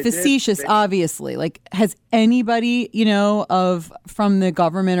I'm being facetious, obviously. Like, has anybody, you know, from the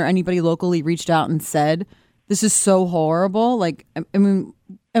government or anybody locally reached out and said, this is so horrible? Like, I mean,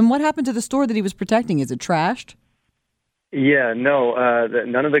 and what happened to the store that he was protecting? Is it trashed? Yeah, no,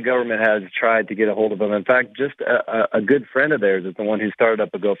 none of the government has tried to get a hold of him. In fact, just a good friend of theirs is the one who started up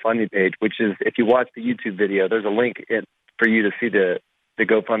a GoFundMe page, which is, if you watch the YouTube video, there's a link for you to see the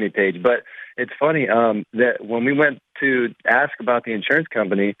GoFundMe page. But it's funny that when we went to ask about the insurance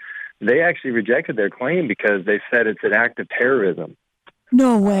company, they actually rejected their claim because they said it's an act of terrorism.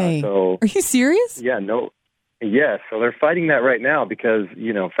 No way. Are you serious? Yeah, no. Yes, so they're fighting that right now because,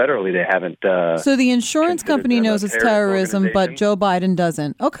 you know, federally they haven't... so the insurance company knows it's terrorism, but Joe Biden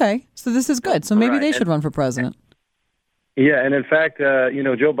doesn't. Okay, so this is good. So maybe they should run for president. Yeah, and in fact, you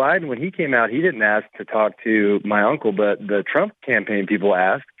know, Joe Biden, when he came out, he didn't ask to talk to my uncle, but the Trump campaign people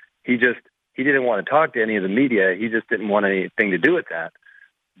asked. He didn't want to talk to any of the media. He just didn't want anything to do with that.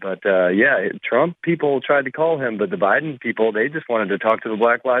 But, yeah, Trump people tried to call him, but the Biden people, they just wanted to talk to the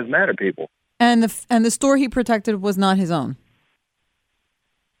Black Lives Matter people. And the store he protected was not his own?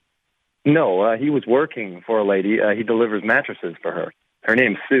 No, he was working for a lady. He delivers mattresses for her. Her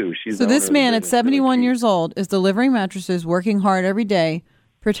name's Sue. So this man at 71 years old is delivering mattresses, working hard every day,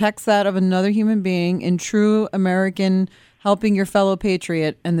 protects that of another human being in true American helping your fellow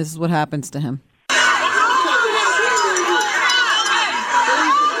patriot, and this is what happens to him.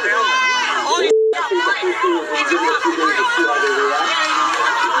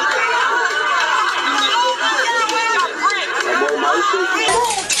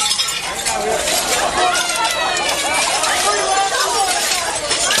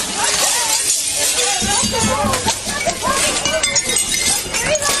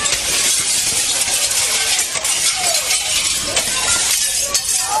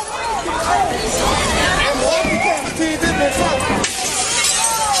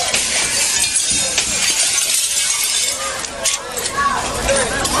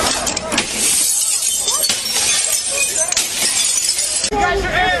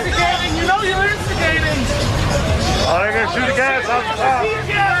 Shoot the gas out the top.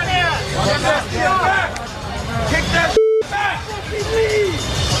 Kick that back.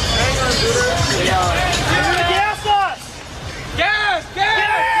 Hang on, dude. Shoot the gas on. Gas.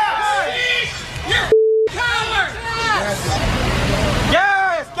 You're coward.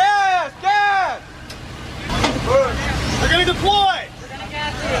 Gas. They're going to deploy.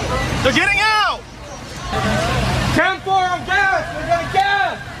 They're getting out. 10-4 on gas. They're going to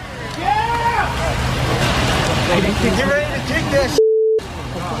gas. Yeah. Get ready to kick that shit.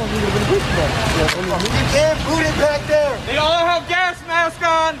 You can't boot it back there. They all have gas masks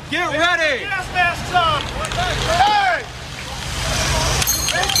on. Get ready. Gas masks on. Hey.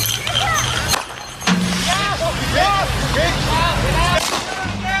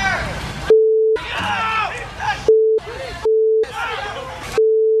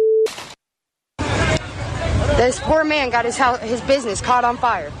 This poor man got his business caught on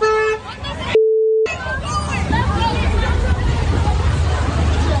fire.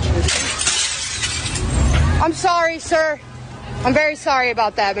 I'm sorry, sir. I'm very sorry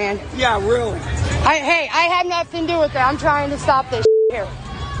about that, man. Yeah, really. Hey, I have nothing to do with that. I'm trying to stop this here.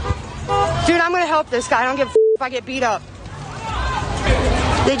 Dude, I'm going to help this guy. I don't give a if I get beat up.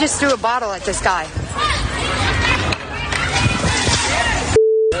 They just threw a bottle at this guy.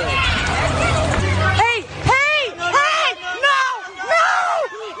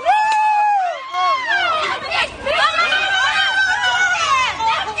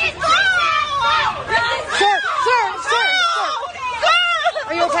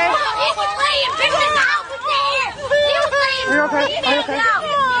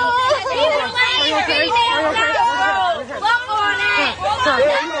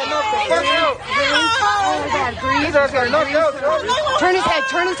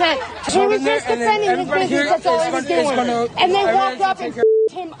 Turn his head. He was just defending his business, that's all he was doing. And they walked up and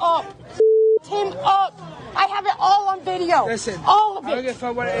him up. I have it all on video. Listen, all of it. He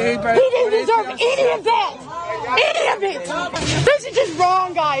didn't deserve any of that. This is just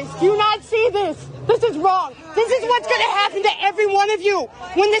wrong, guys. Do you not see this? This is wrong. This is what's going to happen to every one of you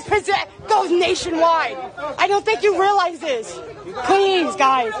when this goes nationwide. I don't think you realize this. Please,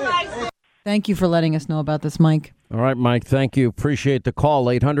 guys. Thank you for letting us know about this, Mike. All right, Mike, thank you. Appreciate the call.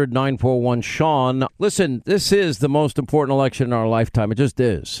 800-941-SEAN. Listen, this is the most important election in our lifetime. It just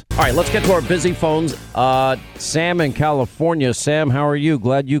is. All right, let's get to our busy phones. Sam in California. Sam, how are you?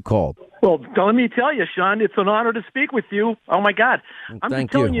 Glad you called. Well, let me tell you, Sean, it's an honor to speak with you. Oh, my God. I'm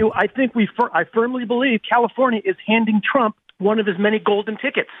just telling you, I think I firmly believe California is handing Trump one of his many golden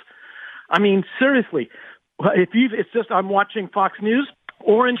tickets. I mean, seriously, I'm watching Fox News.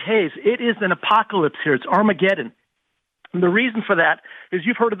 Orange haze. It is an apocalypse here. It's Armageddon. And the reason for that is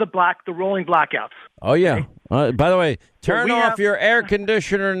you've heard of the rolling blackouts. Oh, yeah. By the way, turn off your air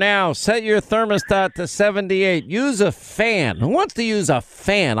conditioner now. Set your thermostat to 78. Use a fan. Who wants to use a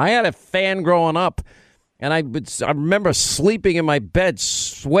fan? I had a fan growing up, and I remember sleeping in my bed,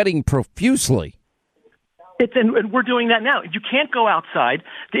 sweating profusely. And we're doing that now. You can't go outside.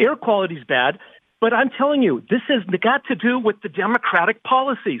 The air quality's bad. But I'm telling you, this has got to do with the Democratic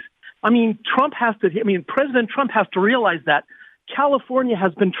policies. I mean, President Trump has to realize that California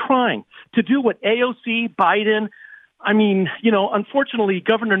has been trying to do what AOC, Biden, unfortunately,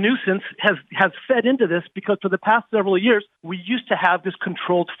 Governor Newsom has fed into this because for the past several years, we used to have this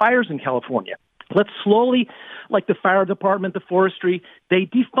controlled fires in California. Let's slowly, like the fire department, the forestry, they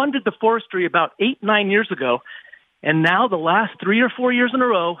defunded the forestry about 8-9 years ago. And now the last 3 or 4 years in a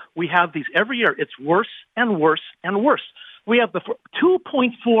row, we have these every year. It's worse and worse and worse. We have the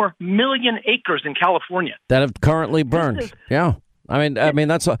 2.4 million acres in California that have currently burned. Yeah. I mean,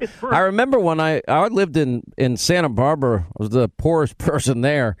 that's. I remember when I lived in Santa Barbara. I was the poorest person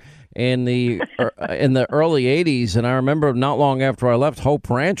there in the early '80s, and I remember not long after I left Hope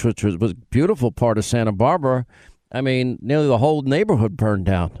Ranch, which was a beautiful part of Santa Barbara. I mean, nearly the whole neighborhood burned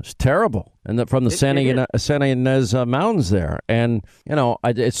down. It's terrible. And from the Santa Ynez Mountains there. And,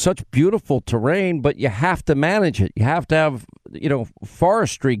 it's such beautiful terrain, but you have to manage it. You have to have,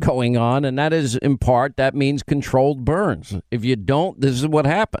 forestry going on. And that is, in part, that means controlled burns. If you don't, this is what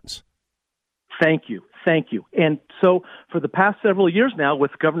happens. Thank you. And so for the past several years now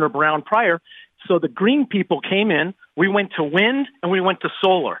with Governor Brown prior, so the green people came in, we went to wind and we went to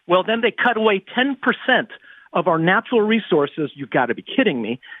solar. Well, then they cut away 10% of our natural resources. You've got to be kidding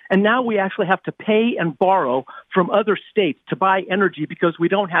me. And now we actually have to pay and borrow from other states to buy energy because we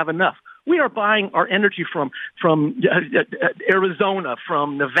don't have enough. We are buying our energy from Arizona,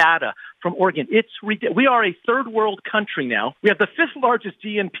 from Nevada, from Oregon. We are a third world country now. We have the 5th largest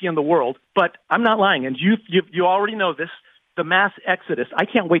GNP in the world, but I'm not lying. And you already know this. the mass exodus. I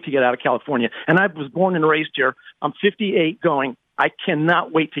can't wait to get out of California. And I was born and raised here. I'm 58 going. I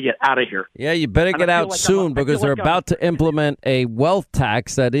cannot wait to get out of here. Yeah, you better get out soon because they're about to implement a wealth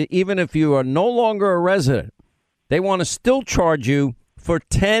tax that even if you are no longer a resident, they want to still charge you for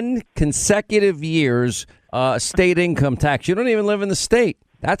 10 consecutive years state income tax. You don't even live in the state.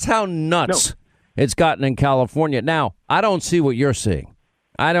 That's how nuts it's gotten in California. Now, I don't see what you're seeing.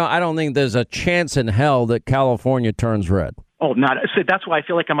 I don't think there's a chance in hell that California turns red. Oh, not. So that's why I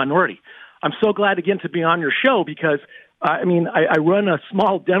feel like a minority. I'm so glad again to be on your show because, I run a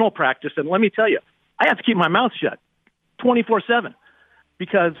small dental practice, and let me tell you, I have to keep my mouth shut 24/7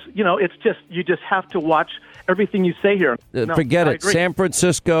 because, it's just, you just have to watch everything you say here. Forget it. San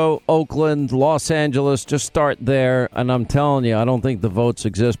Francisco, Oakland, Los Angeles, just start there. And I'm telling you, I don't think the votes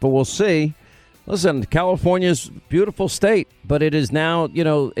exist, but we'll see. Listen, California's a beautiful state, but it is now,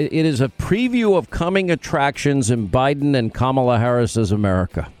 it is a preview of coming attractions in Biden and Kamala Harris's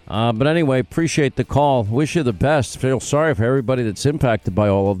America. But anyway, appreciate the call. Wish you the best. Feel sorry for everybody that's impacted by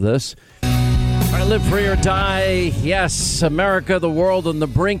all of this. All right, live free or die. Yes, America, the world, on the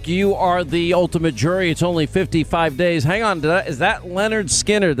brink. You are the ultimate jury. It's only 55 days. Hang on. Is that Leonard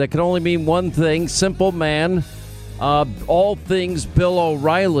Skinner? That can only mean one thing. Simple man. All things Bill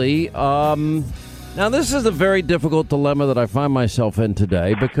O'Reilly. Now, this is a very difficult dilemma that I find myself in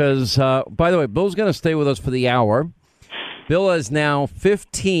today because, by the way, Bill's going to stay with us for the hour. Bill has now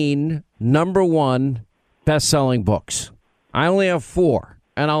 15 number one best-selling books. I only have 4,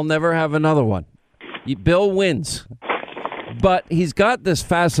 and I'll never have another one. Bill wins. But he's got this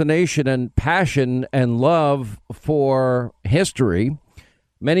fascination and passion and love for history.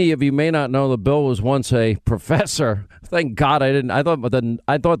 Many of you may not know that Bill was once a professor. Thank God I didn't. I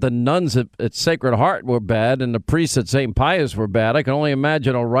thought the nuns at Sacred Heart were bad and the priests at St. Pius were bad. I can only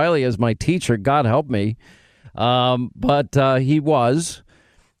imagine O'Reilly as my teacher. God help me. But he was.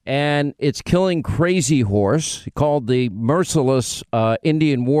 And it's Killing Crazy Horse, called The Merciless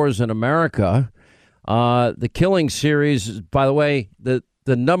Indian Wars in America. The Killing series, by the way, the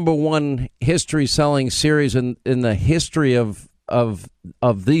number one history-selling series in the history of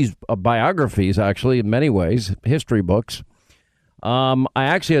these biographies, actually, in many ways, history books. I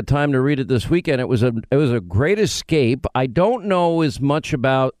actually had time to read it this weekend. It was a great escape. I don't know as much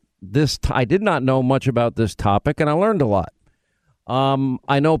about this. I did not know much about this topic, and I learned a lot.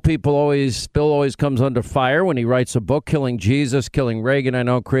 I know Bill always comes under fire when he writes a book. Killing Jesus, Killing Reagan, I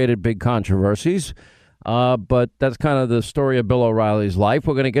know created big controversies. But that's kind of the story of Bill O'Reilly's life.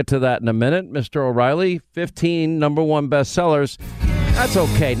 We're going to get to that in a minute. Mr. O'Reilly, 15 number one bestsellers. That's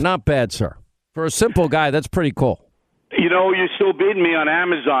okay. Not bad, sir. For a simple guy, that's pretty cool. You're still beating me on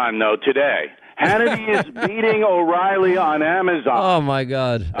Amazon, though, today. Hannity is beating O'Reilly on Amazon. Oh, my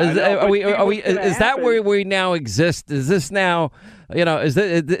God. Is that where we now exist? Is this now, is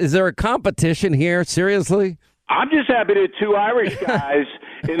there a competition here? Seriously? I'm just happy that 2 Irish guys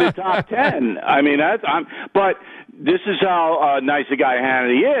in the top 10. I mean, but this is how nice a guy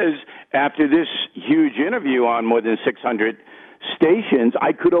Hannity is. After this huge interview on more than 600 stations,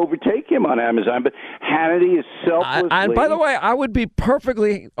 I could overtake him on Amazon. But Hannity is selflessly. And by the way, I would be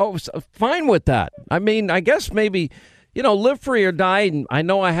perfectly fine with that. I mean, I guess maybe, live free or die. And I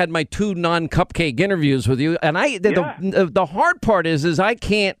know I had my 2 non-cupcake interviews with you. And the hard part is I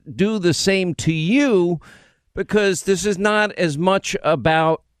can't do the same to you. Because this is not as much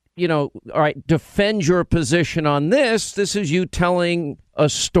about, all right, defend your position on this. This is you telling a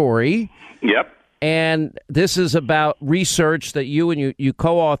story. Yep. And this is about research that you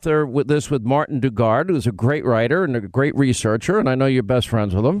co-author with Martin Dugard, who's a great writer and a great researcher, and I know you're best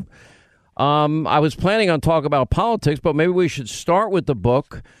friends with him. I was planning on talking about politics, but maybe we should start with the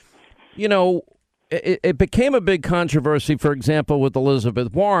book. It became a big controversy, for example, with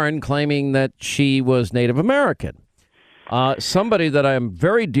Elizabeth Warren claiming that she was Native American. Somebody that I'm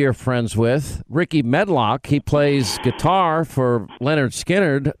very dear friends with, Ricky Medlock, he plays guitar for Leonard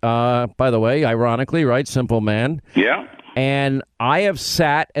Skinner, by the way, ironically, right? Simple man. Yeah. And I have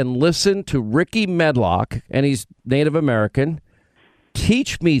sat and listened to Ricky Medlock, and he's Native American,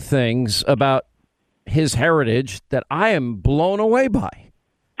 teach me things about his heritage that I am blown away by.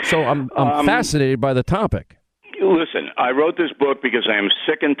 So I'm fascinated by the topic. Listen, I wrote this book because I am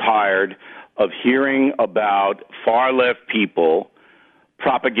sick and tired of hearing about far-left people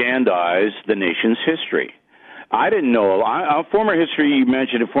propagandize the nation's history. I didn't know. You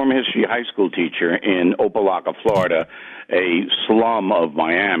mentioned a former history high school teacher in Opelika, Florida, a slum of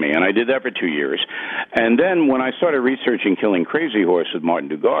Miami, and I did that for 2 years. And then when I started researching Killing Crazy Horse with Martin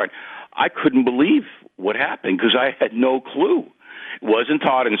Dugard, I couldn't believe what happened because I had no clue. It wasn't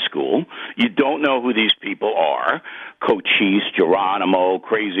taught in school. You don't know who these people are. Cochise, Geronimo,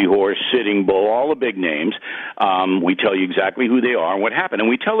 Crazy Horse, Sitting Bull, all the big names. We tell you exactly who they are and what happened, and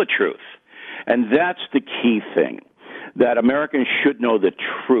we tell the truth. And that's the key thing, that Americans should know the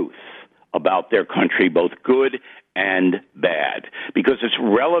truth about their country, both good and bad, because it's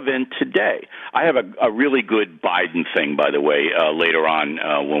relevant today. I have a really good Biden thing, by the way, later on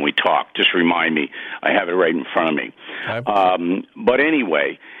when we talk. Just remind me. I have it right in front of me. Okay. But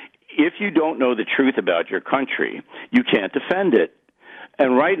anyway, if you don't know the truth about your country, you can't defend it.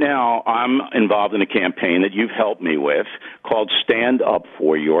 And right now, I'm involved in a campaign that you've helped me with called Stand Up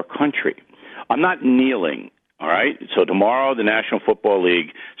for Your Country. I'm not kneeling. All right. So tomorrow, the National Football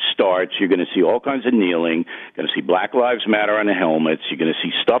League starts. You're going to see all kinds of kneeling. You're going to see Black Lives Matter on the helmets. You're going to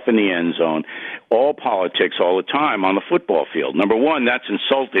see stuff in the end zone. All politics all the time on the football field. Number one, that's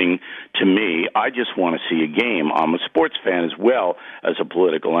insulting to me. I just want to see a game. I'm a sports fan as well as a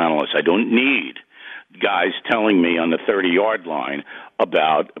political analyst. I don't need guys telling me on the 30-yard line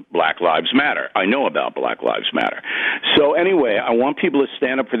about Black Lives Matter. I know about Black Lives Matter. So anyway, I want people to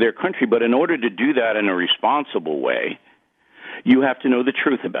stand up for their country, but in order to do that in a responsible way, you have to know the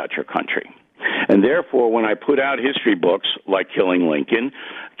truth about your country. And therefore, when I put out history books like Killing Lincoln,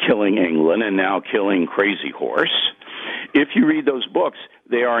 Killing England, and now Killing Crazy Horse, if you read those books,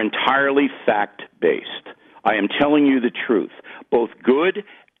 they are entirely fact-based. I am telling you the truth, both good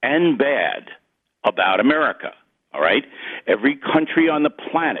and bad, about America, all right? Every country on the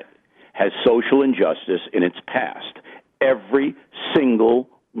planet has social injustice in its past. Every single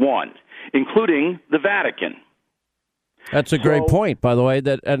one, including the Vatican. That's a great point, by the way.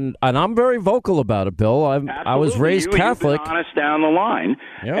 That and I'm very vocal about it, Bill. I was raised Catholic. You've been honest down the line,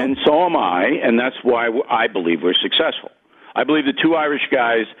 and so am I, and that's why I believe we're successful. I believe the two Irish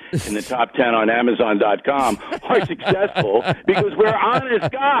guys in the top 10 on Amazon.com are successful because we're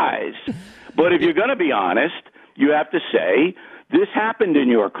honest guys. But if you're going to be honest, you have to say, this happened in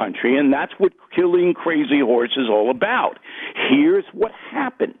your country, and that's what Killing Crazy Horse is all about. Here's what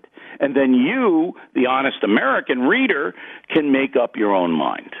happened. And then you, the honest American reader, can make up your own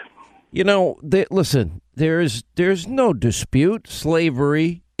mind. You know, listen, there's no dispute.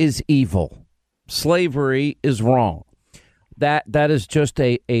 Slavery is evil. Slavery is wrong. That is just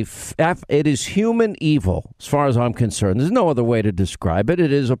it is human evil, as far as I'm concerned. There's no other way to describe it.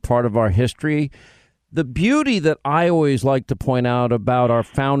 It is a part of our history. The beauty that I always like to point out about our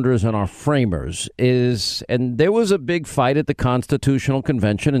founders and our framers is, and there was a big fight at the Constitutional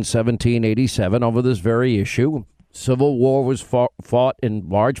Convention in 1787 over this very issue. Civil War was fought in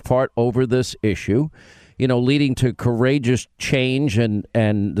large part over this issue, you know, leading to courageous change and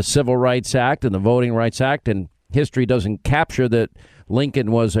the Civil Rights Act and the Voting Rights Act. And history doesn't capture that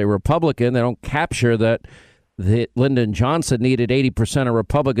Lincoln was a Republican. They don't capture that Lyndon Johnson needed 80% of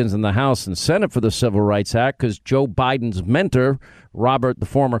Republicans in the House and Senate for the Civil Rights Act because Joe Biden's mentor, Robert, the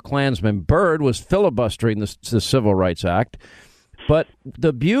former Klansman Byrd, was filibustering the Civil Rights Act. But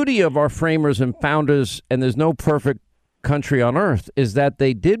the beauty of our framers and founders, and there's no perfect country on earth, is that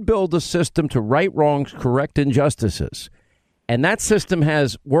they did build a system to right wrongs, correct injustices. And that system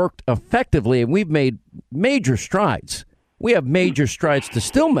has worked effectively, and we've made major strides. We have major strides to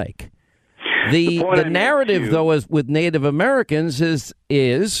still make. The narrative, though, as with Native Americans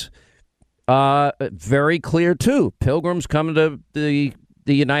is very clear, too. Pilgrims coming to the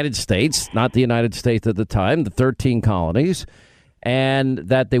United States, not the United States at the time, the 13 colonies, and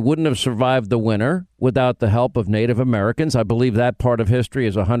that they wouldn't have survived the winter without the help of Native Americans. I believe that part of history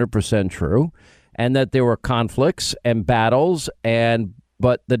is 100% true. And that there were conflicts and battles,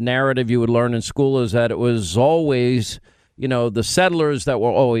 but the narrative you would learn in school is that it was always, you know, the settlers that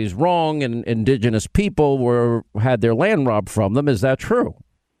were always wrong, and indigenous people had their land robbed from them. Is that true?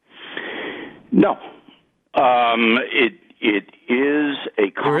 No, it is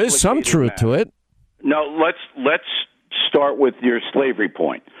a complicated There is some truth to it. No, let's start with your slavery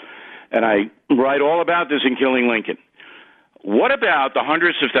point, and I write all about this in Killing Lincoln. What about the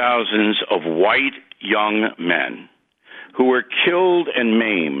hundreds of thousands of white young men who were killed and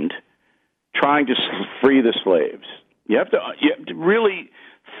maimed trying to free the slaves? You have to really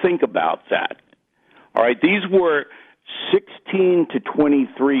think about that. All right, these were 16 to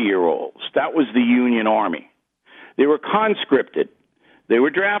 23-year-olds. That was the Union Army. They were conscripted. They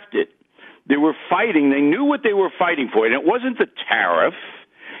were drafted. They were fighting. They knew what they were fighting for. And it wasn't the tariff,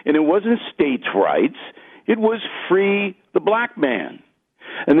 and it wasn't states' rights. It was free the black man.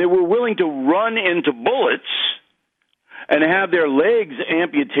 And they were willing to run into bullets and have their legs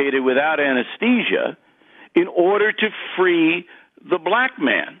amputated without anesthesia in order to free the black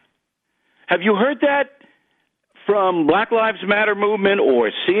man. Have you heard that from Black Lives Matter movement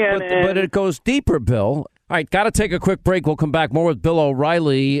or CNN. But it goes deeper, Bill. All right, got to take a quick break. We'll come back more with Bill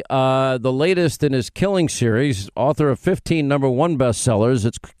O'Reilly, the latest in his Killing series, author of 15 #1 bestsellers.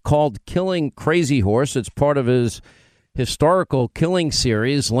 It's called Killing Crazy Horse. It's part of his historical killing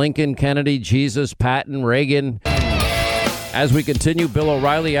series, Lincoln, Kennedy, Jesus, Patton, Reagan. As we continue, Bill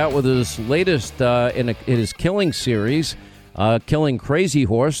O'Reilly out with his latest in his Killing series, Killing Crazy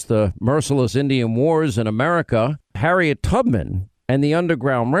Horse, the Merciless Indian Wars in America. Harriet Tubman and the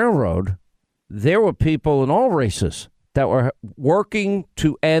Underground Railroad, there were people in all races that were working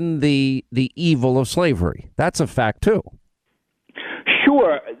to end the evil of slavery. That's a fact, too.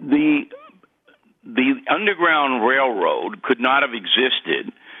 Sure. The Underground Railroad could not have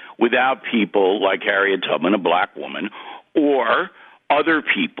existed without people like Harriet Tubman, a black woman, or other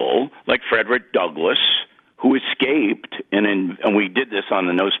people like Frederick Douglass, who escaped, and we did this on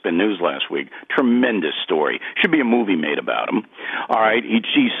the No Spin News last week. Tremendous story. Should be a movie made about him. All right,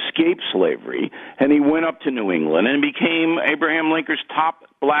 he escaped slavery, and he went up to New England and became Abraham Lincoln's top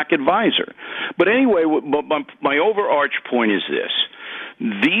black advisor. But anyway, my overarch point is this.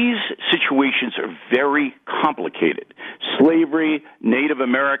 These situations are very complicated. Slavery, Native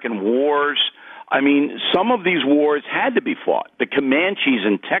American wars. I mean, some of these wars had to be fought. The Comanches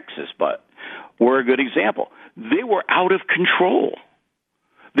in Texas, but were a good example. They were out of control.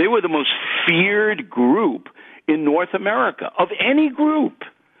 They were the most feared group in North America, of any group.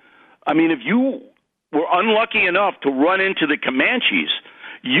 I mean, if you were unlucky enough to run into the Comanches,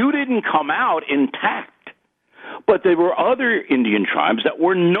 you didn't come out intact. But there were other Indian tribes that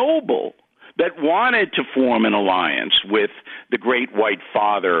were noble, that wanted to form an alliance with the Great White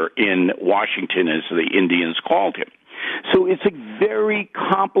Father in Washington, as the Indians called him. So it's a very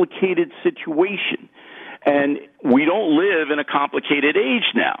complicated situation. And we don't live in a complicated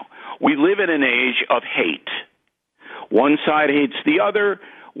age now. We live in an age of hate. One side hates the other.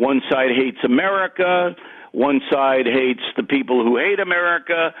 One side hates America. One side hates the people who hate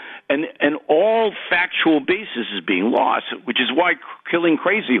America. And all factual basis is being lost, which is why Killing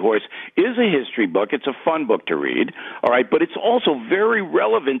Crazy Horse is a history book. It's a fun book to read, all right? But it's also very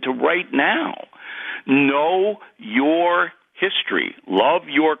relevant to right now. Know your history. Love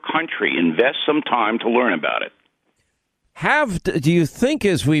your country. Invest some time to learn about it. Do you think,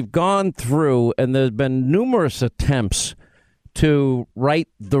 as we've gone through, and there's been numerous attempts to right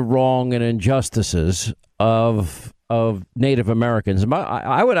the wrong and injustices of Native Americans,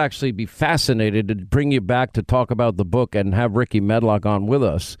 I would actually be fascinated to bring you back to talk about the book and have Ricky Medlock on with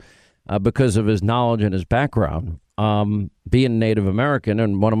us because of his knowledge and his background, being Native American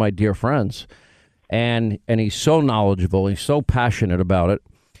and one of my dear friends. And he's so knowledgeable. He's so passionate about it.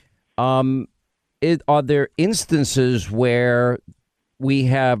 Are there instances where we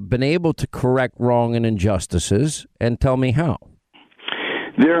have been able to correct wrong and injustices? And tell me how.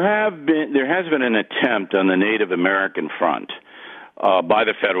 There has been an attempt on the Native American front by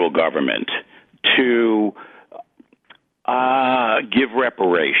the federal government to give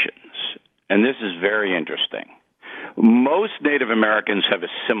reparations, and this is very interesting. Most Native Americans have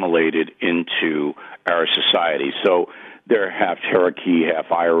assimilated into our society, so they're half Cherokee,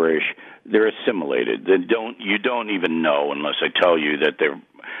 half Irish. They're assimilated. You don't even know unless I tell you that they're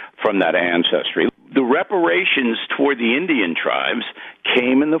from that ancestry. The reparations toward the Indian tribes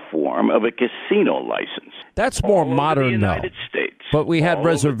came in the form of a casino license. That's more modern, though. United States. But we had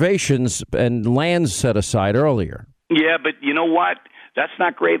reservations and lands set aside earlier. Yeah, but you know what? That's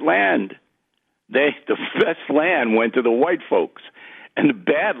not great land. The best land went to the white folks, and the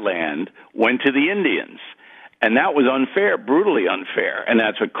bad land went to the Indians. And that was unfair, brutally unfair, and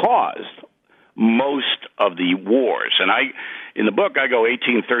that's what caused most of the wars. And in the book, I go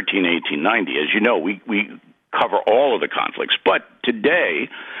 1813, 1890. As you know, we cover all of the conflicts. But today,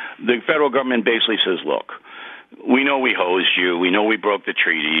 the federal government basically says, look, we know we hosed you. We know we broke the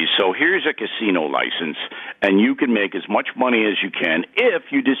treaties. So here's a casino license, and you can make as much money as you can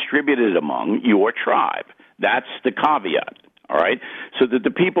if you distribute it among your tribe. That's the caveat, all right? So that the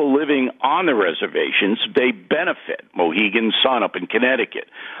people living on the reservations, they benefit. Mohegan Sun up in Connecticut,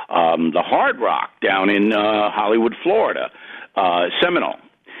 the Hard Rock down in Hollywood, Florida, Seminole.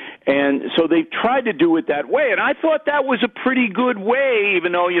 And so they tried to do it that way, and I thought that was a pretty good way,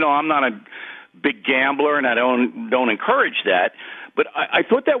 even though, I'm not a big gambler, and I don't encourage that. But I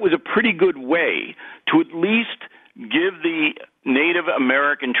thought that was a pretty good way to at least give the Native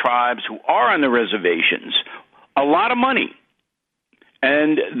American tribes who are on the reservations a lot of money.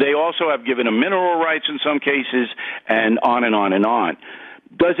 And they also have given them mineral rights in some cases, and on and on and on.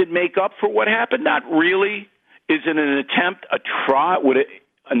 Does it make up for what happened? Not really. Is it an attempt,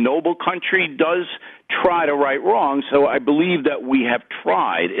 a noble country does try to right wrong, so I believe that we have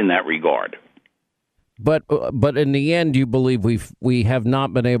tried in that regard. But in the end, you believe we have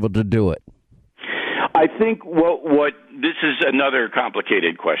not been able to do it? I think what this is another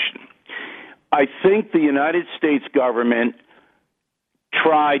complicated question. I think the United States government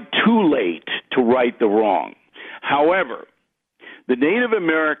tried too late to right the wrong. However, the Native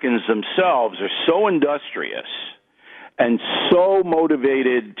Americans themselves are so industrious and so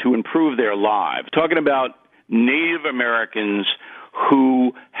motivated to improve their lives. Talking about Native Americans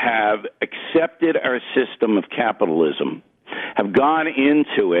who have accepted our system of capitalism, have gone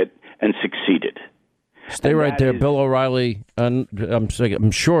into it and succeeded. Stay right there, Bill O'Reilly.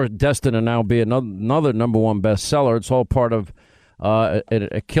 I'm sure destined to now be another number one bestseller. It's all part of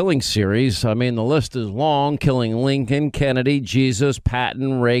a killing series. I mean, the list is long. Killing Lincoln, Kennedy, Jesus,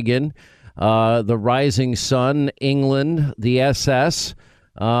 Patton, Reagan, The Rising Sun, England, the SS.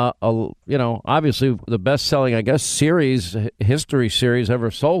 Obviously the best-selling, I guess, history series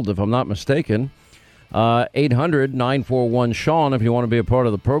ever sold, if I'm not mistaken. 800-941-SEAN if you want to be a part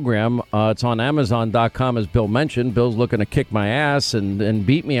of the program. It's on Amazon.com, as Bill mentioned. Bill's looking to kick my ass and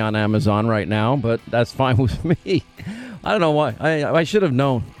beat me on Amazon right now, but that's fine with me. I don't know why. I should have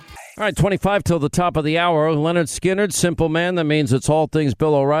known. All right, 25 till the top of the hour. Leonard Skinner, Simple Man. That means it's all things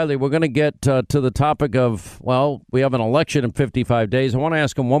Bill O'Reilly. We're going to get to the topic of, we have an election in 55 days. I want to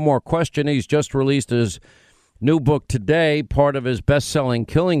ask him one more question. He's just released his new book today, part of his best-selling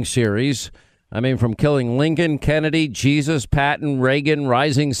killing series. I mean, from Killing Lincoln, Kennedy, Jesus, Patton, Reagan,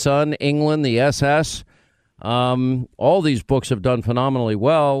 Rising Sun, England, the SS. All these books have done phenomenally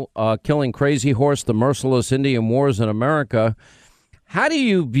well. Killing Crazy Horse, The Merciless Indian Wars in America. How do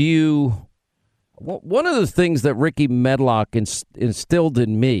you view one of the things that Ricky Medlock instilled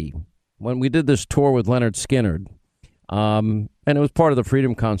in me when we did this tour with Leonard Skinner, and it was part of the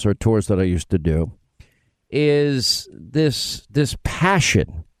Freedom Concert tours that I used to do, is this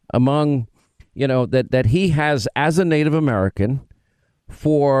passion among, that he has as a Native American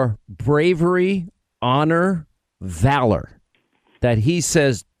for bravery, honor, valor, that he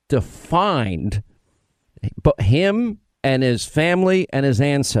says defined him and his family and his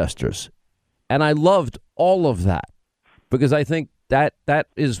ancestors. And I loved all of that because I think that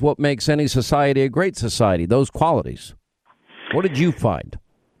is what makes any society a great society, those qualities. What did you find?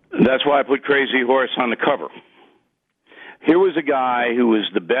 That's why I put Crazy Horse on the cover. Here was a guy who was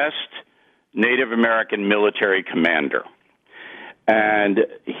the best Native American military commander, and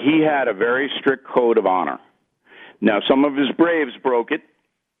he had a very strict code of honor. Now, some of his braves broke it,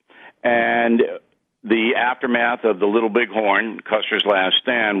 and the aftermath of the Little Big Horn, Custer's last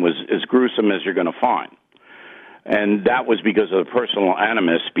stand, was as gruesome as you're going to find. And that was because of the personal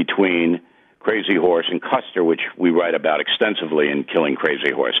animus between Crazy Horse and Custer, which we write about extensively in Killing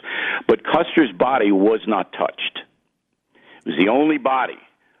Crazy Horse. But Custer's body was not touched. It was the only body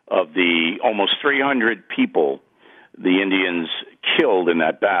of the almost 300 people the Indians killed in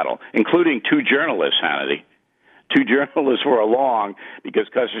that battle, including two journalists, Hannity. Two journalists were along because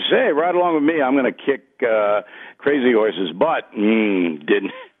Custer said, hey, ride along with me. I'm going to kick Crazy Horse's butt.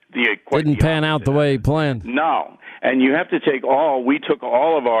 Didn't pan out the way he planned. No. And you have to we took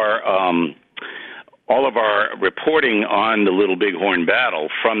all of our reporting on the Little Bighorn battle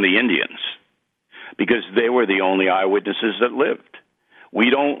from the Indians because they were the only eyewitnesses that lived. We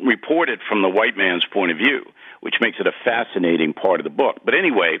don't report it from the white man's point of view, which makes it a fascinating part of the book. But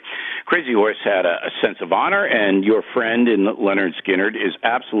anyway, Crazy Horse had a sense of honor, and your friend in Leonard Skinner is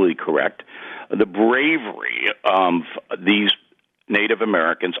absolutely correct. The bravery of these Native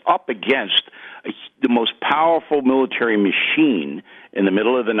Americans up against the most powerful military machine in the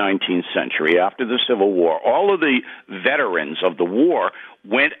middle of the 19th century after the Civil War. All of the veterans of the war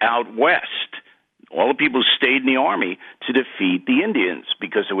went out west. All the people stayed in the army to defeat the Indians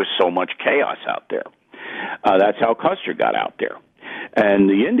because there was so much chaos out there. That's how Custer got out there. And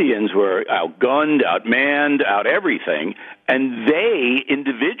the Indians were outgunned, outmanned, out everything, and they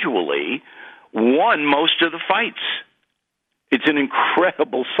individually won most of the fights. It's an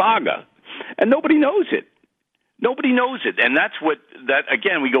incredible saga, and nobody knows it. Nobody knows it, and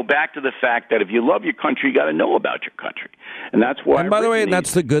again, we go back to the fact that if you love your country, you got to know about your country, and that's why. And by the way,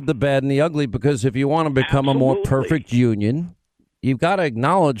 that's the good, the bad, and the ugly, because if you want to become a more perfect union, you've got to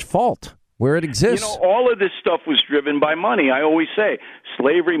acknowledge fault where it exists. All of this stuff was driven by money. I always say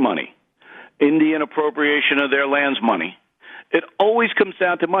slavery money, Indian appropriation of their land's money. It always comes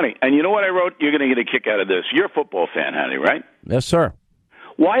down to money. And you know what I wrote? You're going to get a kick out of this. You're a football fan, honey, right? Yes, sir.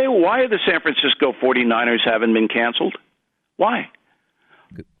 Why are the San Francisco 49ers haven't been canceled? Why?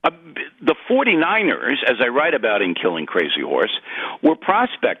 The 49ers, as I write about in Killing Crazy Horse, were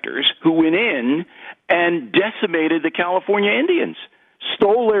prospectors who went in and decimated the California Indians,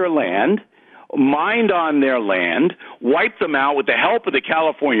 stole their land, mined on their land, wiped them out with the help of the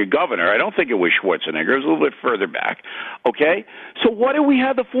California governor. I don't think it was Schwarzenegger. It was a little bit further back. Okay? So what do we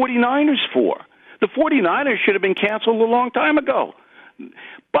have the 49ers for? The 49ers should have been canceled a long time ago.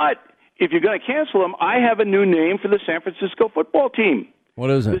 But if you're going to cancel them, I have a new name for the San Francisco football team. What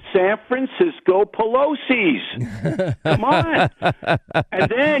is it? The San Francisco Pelosi's. Come on.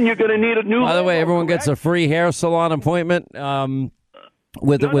 And then you're going to need a new By the way, logo, everyone correct? gets a free hair salon appointment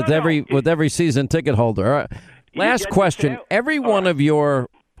with every season ticket holder. All right. Last question. Every one of your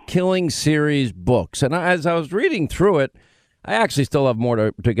Killing series books, and as I was reading through it, I actually still have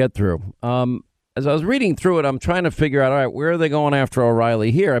more to get through. As I was reading through it, I'm trying to figure out, all right, where are they going after O'Reilly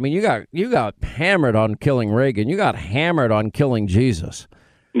here? I mean, you got hammered on killing Reagan. You got hammered on killing Jesus.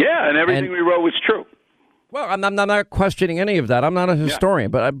 Yeah, and everything we wrote was true. Well, I'm not questioning any of that. I'm not a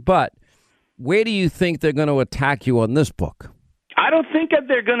historian, but where do you think they're going to attack you on this book? I don't think that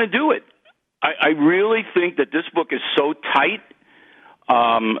they're going to do it. I really think that this book is so tight.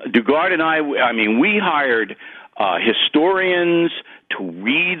 Dugard and I mean, we hired historians to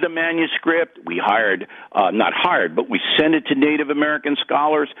read the manuscript. We not hired, but we sent it to Native American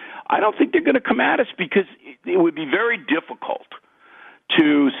scholars. I don't think they're going to come at us because it would be very difficult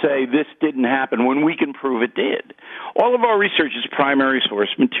to say this didn't happen when we can prove it did. All of our research is primary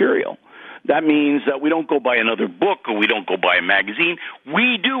source material. That means that we don't go by another book or we don't go by a magazine.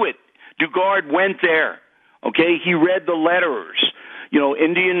 We do it. Dugard went there. Okay? He read the letters. You know,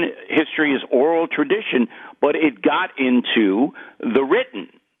 Indian history is oral tradition, but it got into the written.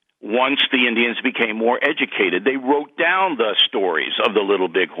 Once the Indians became more educated, they wrote down the stories of the Little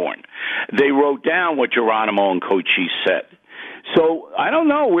Bighorn. They wrote down what Geronimo and Cochise said. So I don't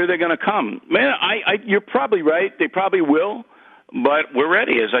know where they're going to come. Man, you're probably right. They probably will, but we're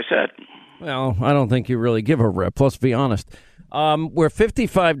ready, as I said. Well, I don't think you really give a rip. Let's be honest. We're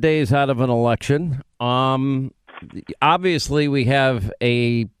 55 days out of an election. Obviously, we have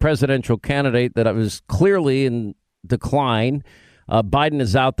a presidential candidate that was clearly in decline. Biden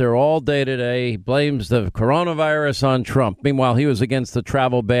is out there all day today, blames the coronavirus on Trump. Meanwhile, he was against the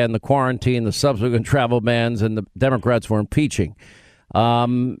travel ban, the quarantine, the subsequent travel bans, and the Democrats were impeaching.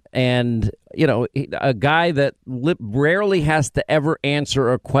 And, you know, a guy that rarely has to ever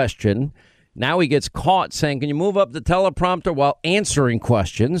answer a question. Now he gets caught saying, can you move up the teleprompter while answering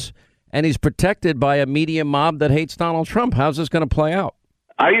questions? And he's protected by a media mob that hates Donald Trump. How's this going to play out?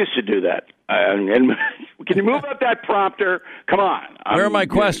 I used to do that. And can you move up that prompter? Come on. Where are my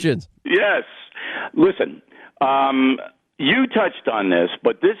questions? Yes. Listen, you touched on this,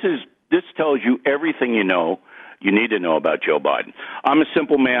 but this tells you everything you need to know about Joe Biden. I'm a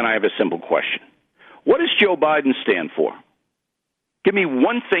simple man. I have a simple question. What does Joe Biden stand for? Give me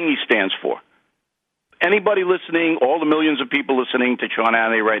one thing he stands for. Anybody listening, all the millions of people listening to Sean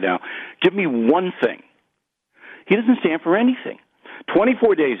Hannity right now, give me one thing. He doesn't stand for anything.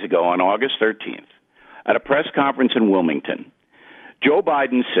 24 days ago, on August 13th, at a press conference in Wilmington, Joe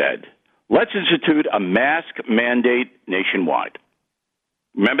Biden said, let's institute a mask mandate nationwide.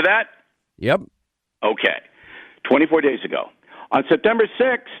 Remember that? Yep. Okay. 24 days ago. On September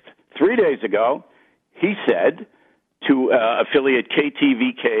 6th, 3 days ago, he said to affiliate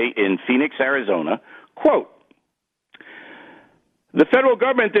KTVK in Phoenix, Arizona, quote, the federal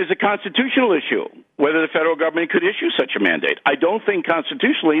government, there's a constitutional issue whether the federal government could issue such a mandate. I don't think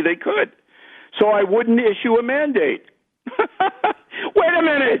constitutionally they could. So I wouldn't issue a mandate. Wait a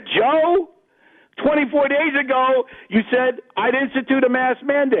minute, Joe. 24 days ago, you said I'd institute a mass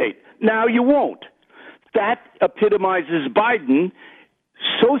mandate. Now you won't. That epitomizes Biden.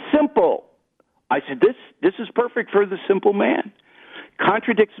 So simple. I said, this is perfect for the simple man.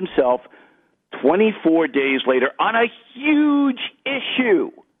 Contradicts himself 24 days later on a huge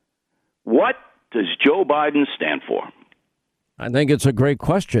issue. What does Joe Biden stand for? I think it's a great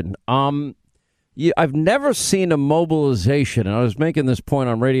question. I've never seen a mobilization, and I was making this point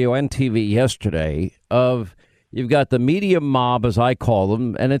on radio and TV yesterday, of you've got the media mob, as I call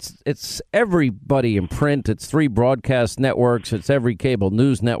them, and it's everybody in print. It's 3 broadcast networks. It's every cable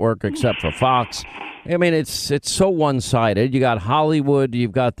news network except for Fox. I mean, it's so one-sided. You got Hollywood,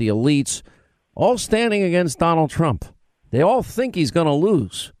 you've got the elites, all standing against Donald Trump. They all think he's going to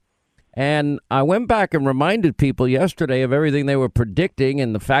lose. And I went back and reminded people yesterday of everything they were predicting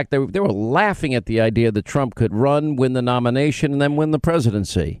and the fact that they were laughing at the idea that Trump could run, win the nomination, and then win the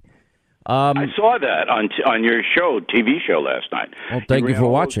presidency. I saw that on your show, TV show last night. Well, thank you for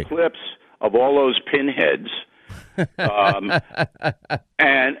watching. Clips of all those pinheads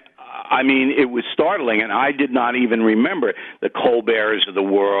And I mean, it was startling, and I did not even remember the Colberts of the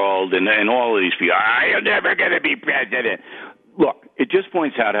world and all of these people. I'm never going to be president. Look, it just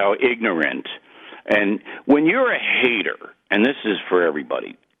points out how ignorant. And when you're a hater, and this is for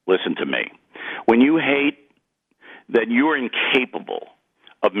everybody, listen to me. When you hate, then you're incapable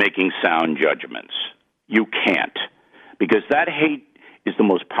of making sound judgments. You can't. Because that hate is the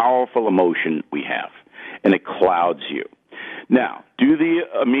most powerful emotion we have, and it clouds you. Now, do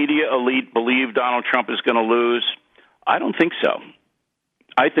the media elite believe Donald Trump is going to lose? I don't think so.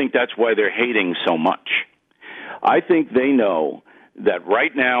 I think that's why they're hating so much. I think they know that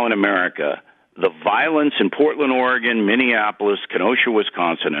right now in America, the violence in Portland, Oregon, Minneapolis, Kenosha,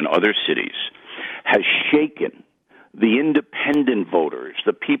 Wisconsin, and other cities has shaken the independent voters,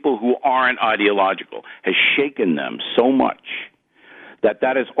 the people who aren't ideological, has shaken them so much that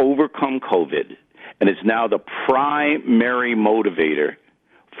has overcome COVID and is now the primary motivator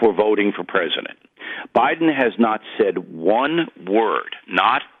for voting for president. Biden has not said one word,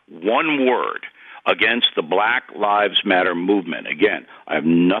 not one word, against the Black Lives Matter movement. Again, I have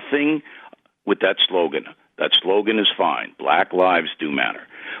nothing with that slogan. That slogan is fine. Black lives do matter.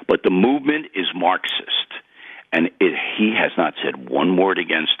 But the movement is Marxist, and he has not said one word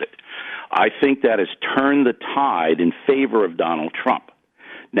against it. I think that has turned the tide in favor of Donald Trump.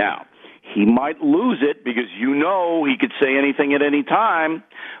 Now, he might lose it because he could say anything at any time,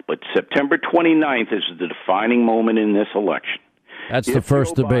 but September 29th is the defining moment in this election. That's the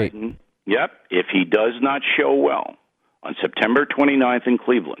first debate. Yep. If he does not show well on September 29th in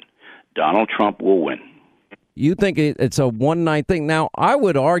Cleveland, Donald Trump will win. You think it's a one-night thing? Now, I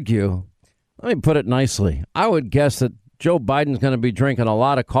would argue, let me put it nicely, I would guess that Joe Biden's going to be drinking a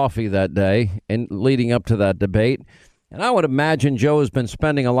lot of coffee that day and leading up to that debate. And I would imagine Joe has been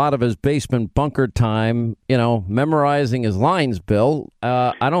spending a lot of his basement bunker time, memorizing his lines, Bill.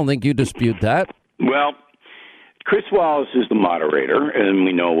 I don't think you dispute that. Well, Chris Wallace is the moderator, and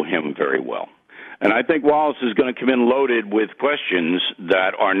we know him very well. And I think Wallace is going to come in loaded with questions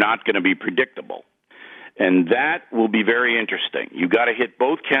that are not going to be predictable. And that will be very interesting. You got to hit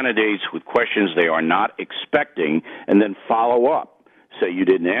both candidates with questions they are not expecting and then follow up. Say you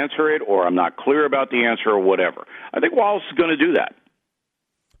didn't answer it, or I'm not clear about the answer, or whatever. I think Wallace is going to do that.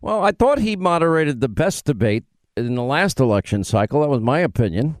 Well, I thought he moderated the best debate in the last election cycle. That was my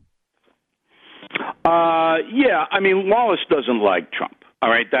opinion. Yeah, I mean, Wallace doesn't like Trump. All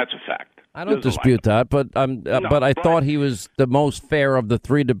right, that's a fact. I don't dispute that, but I thought he was the most fair of the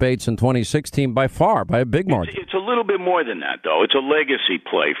three debates in 2016 by far, by a big margin. It's a little bit more than that, though. It's a legacy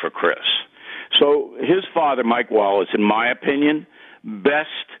play for Chris. So his father, Mike Wallace, in my opinion, best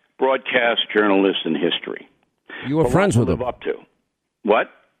broadcast journalist in history. You were friends with him. Up to what?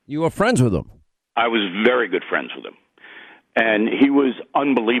 You were friends with him. I was very good friends with him, and he was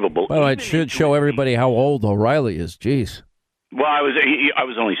unbelievable. Well, it should show everybody how old O'Reilly is. Jeez. Well, I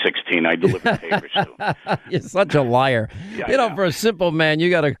was only 16. I delivered papers to him. You're such a liar. Yeah, for a simple man, you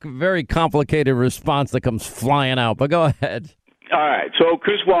got a very complicated response that comes flying out. But go ahead. All right. So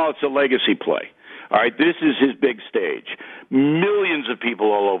Chris Wallace, a legacy play. All right. This is his big stage. Millions of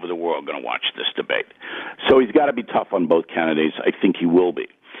people all over the world are going to watch this debate. So he's got to be tough on both candidates. I think he will be.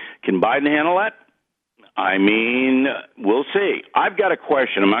 Can Biden handle that? I mean, we'll see. I've got a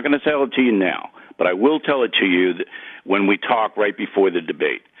question. I'm not going to tell it to you now, but I will tell it to you when we talk right before the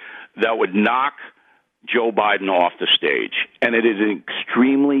debate. That would knock Joe Biden off the stage. And it is an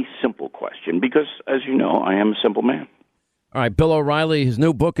extremely simple question because, as you know, I am a simple man. All right, Bill O'Reilly, his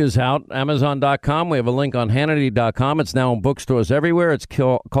new book is out, Amazon.com. We have a link on Hannity.com. It's now in bookstores everywhere. It's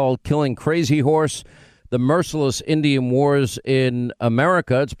called Killing Crazy Horse, The Merciless Indian Wars in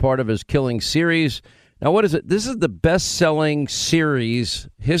America. It's part of his Killing series. Now, what is it? This is the best-selling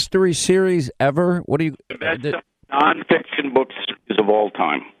history series ever? What do you... The best nonfiction book series of all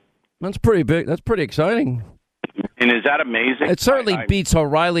time. That's pretty big. That's pretty exciting. And is that amazing? It certainly beats the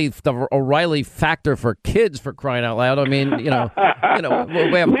O'Reilly factor for kids, for crying out loud. I mean, we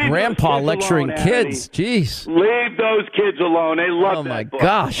have Grandpa lecturing kids. Jeez. Leave those kids alone. They love that book. Oh, my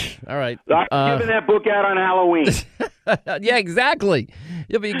gosh. All right. I'm giving that book out on Halloween. Yeah, exactly.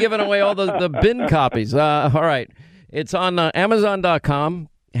 You'll be giving away all the bin copies. All right. It's on Amazon.com,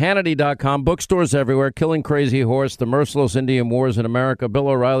 Hannity.com, bookstores everywhere. Killing Crazy Horse, The Merciless Indian Wars in America. Bill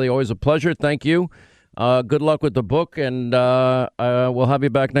O'Reilly, always a pleasure. Thank you. Good luck with the book, and we'll have you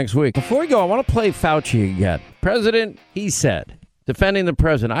back next week. Before we go, I want to play Fauci again. President, he said, defending the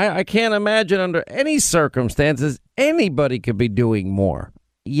president. I can't imagine under any circumstances anybody could be doing more.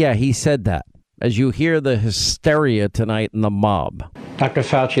 Yeah, he said that. As you hear the hysteria tonight in the mob. Dr.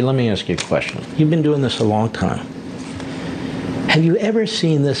 Fauci, let me ask you a question. You've been doing this a long time. Have you ever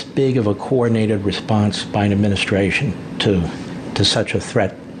seen this big of a coordinated response by an administration to such a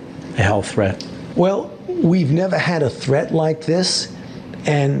threat, a health threat? Well, we've never had a threat like this,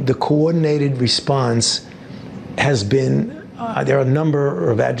 and the coordinated response has been, there are a number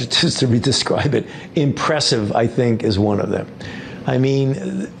of adjectives to describe it. Impressive, I think, is one of them. I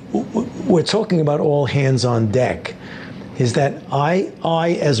mean, we're talking about all hands on deck. Is that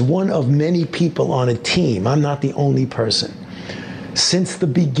I, as one of many people on a team, I'm not the only person, since the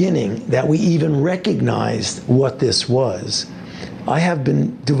beginning that we even recognized what this was, I have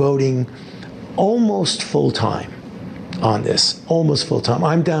been devoting almost full time on this, almost full time.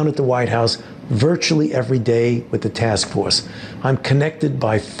 I'm down at the White House virtually every day with the task force. I'm connected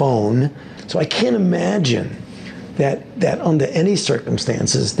by phone, so I can't imagine that under any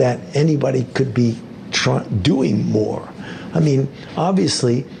circumstances that anybody could be doing more. I mean,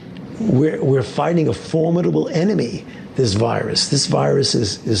 obviously, we're fighting a formidable enemy. This virus. This virus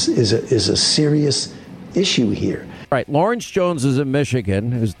is a serious issue here. Right. Lawrence Jones is in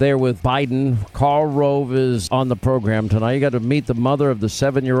Michigan, who's there with Biden. Karl Rove is on the program tonight. You got to meet the mother of the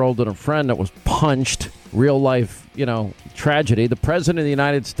 7-year-old and a friend that was punched. Real life, tragedy. The President of the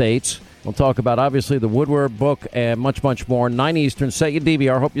United States. We'll talk about, obviously, the Woodward book and much, much more. 9 Eastern. Set your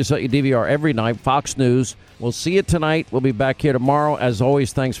DVR. Hope you set your DVR every night. Fox News. We'll see you tonight. We'll be back here tomorrow. As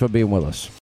always, thanks for being with us.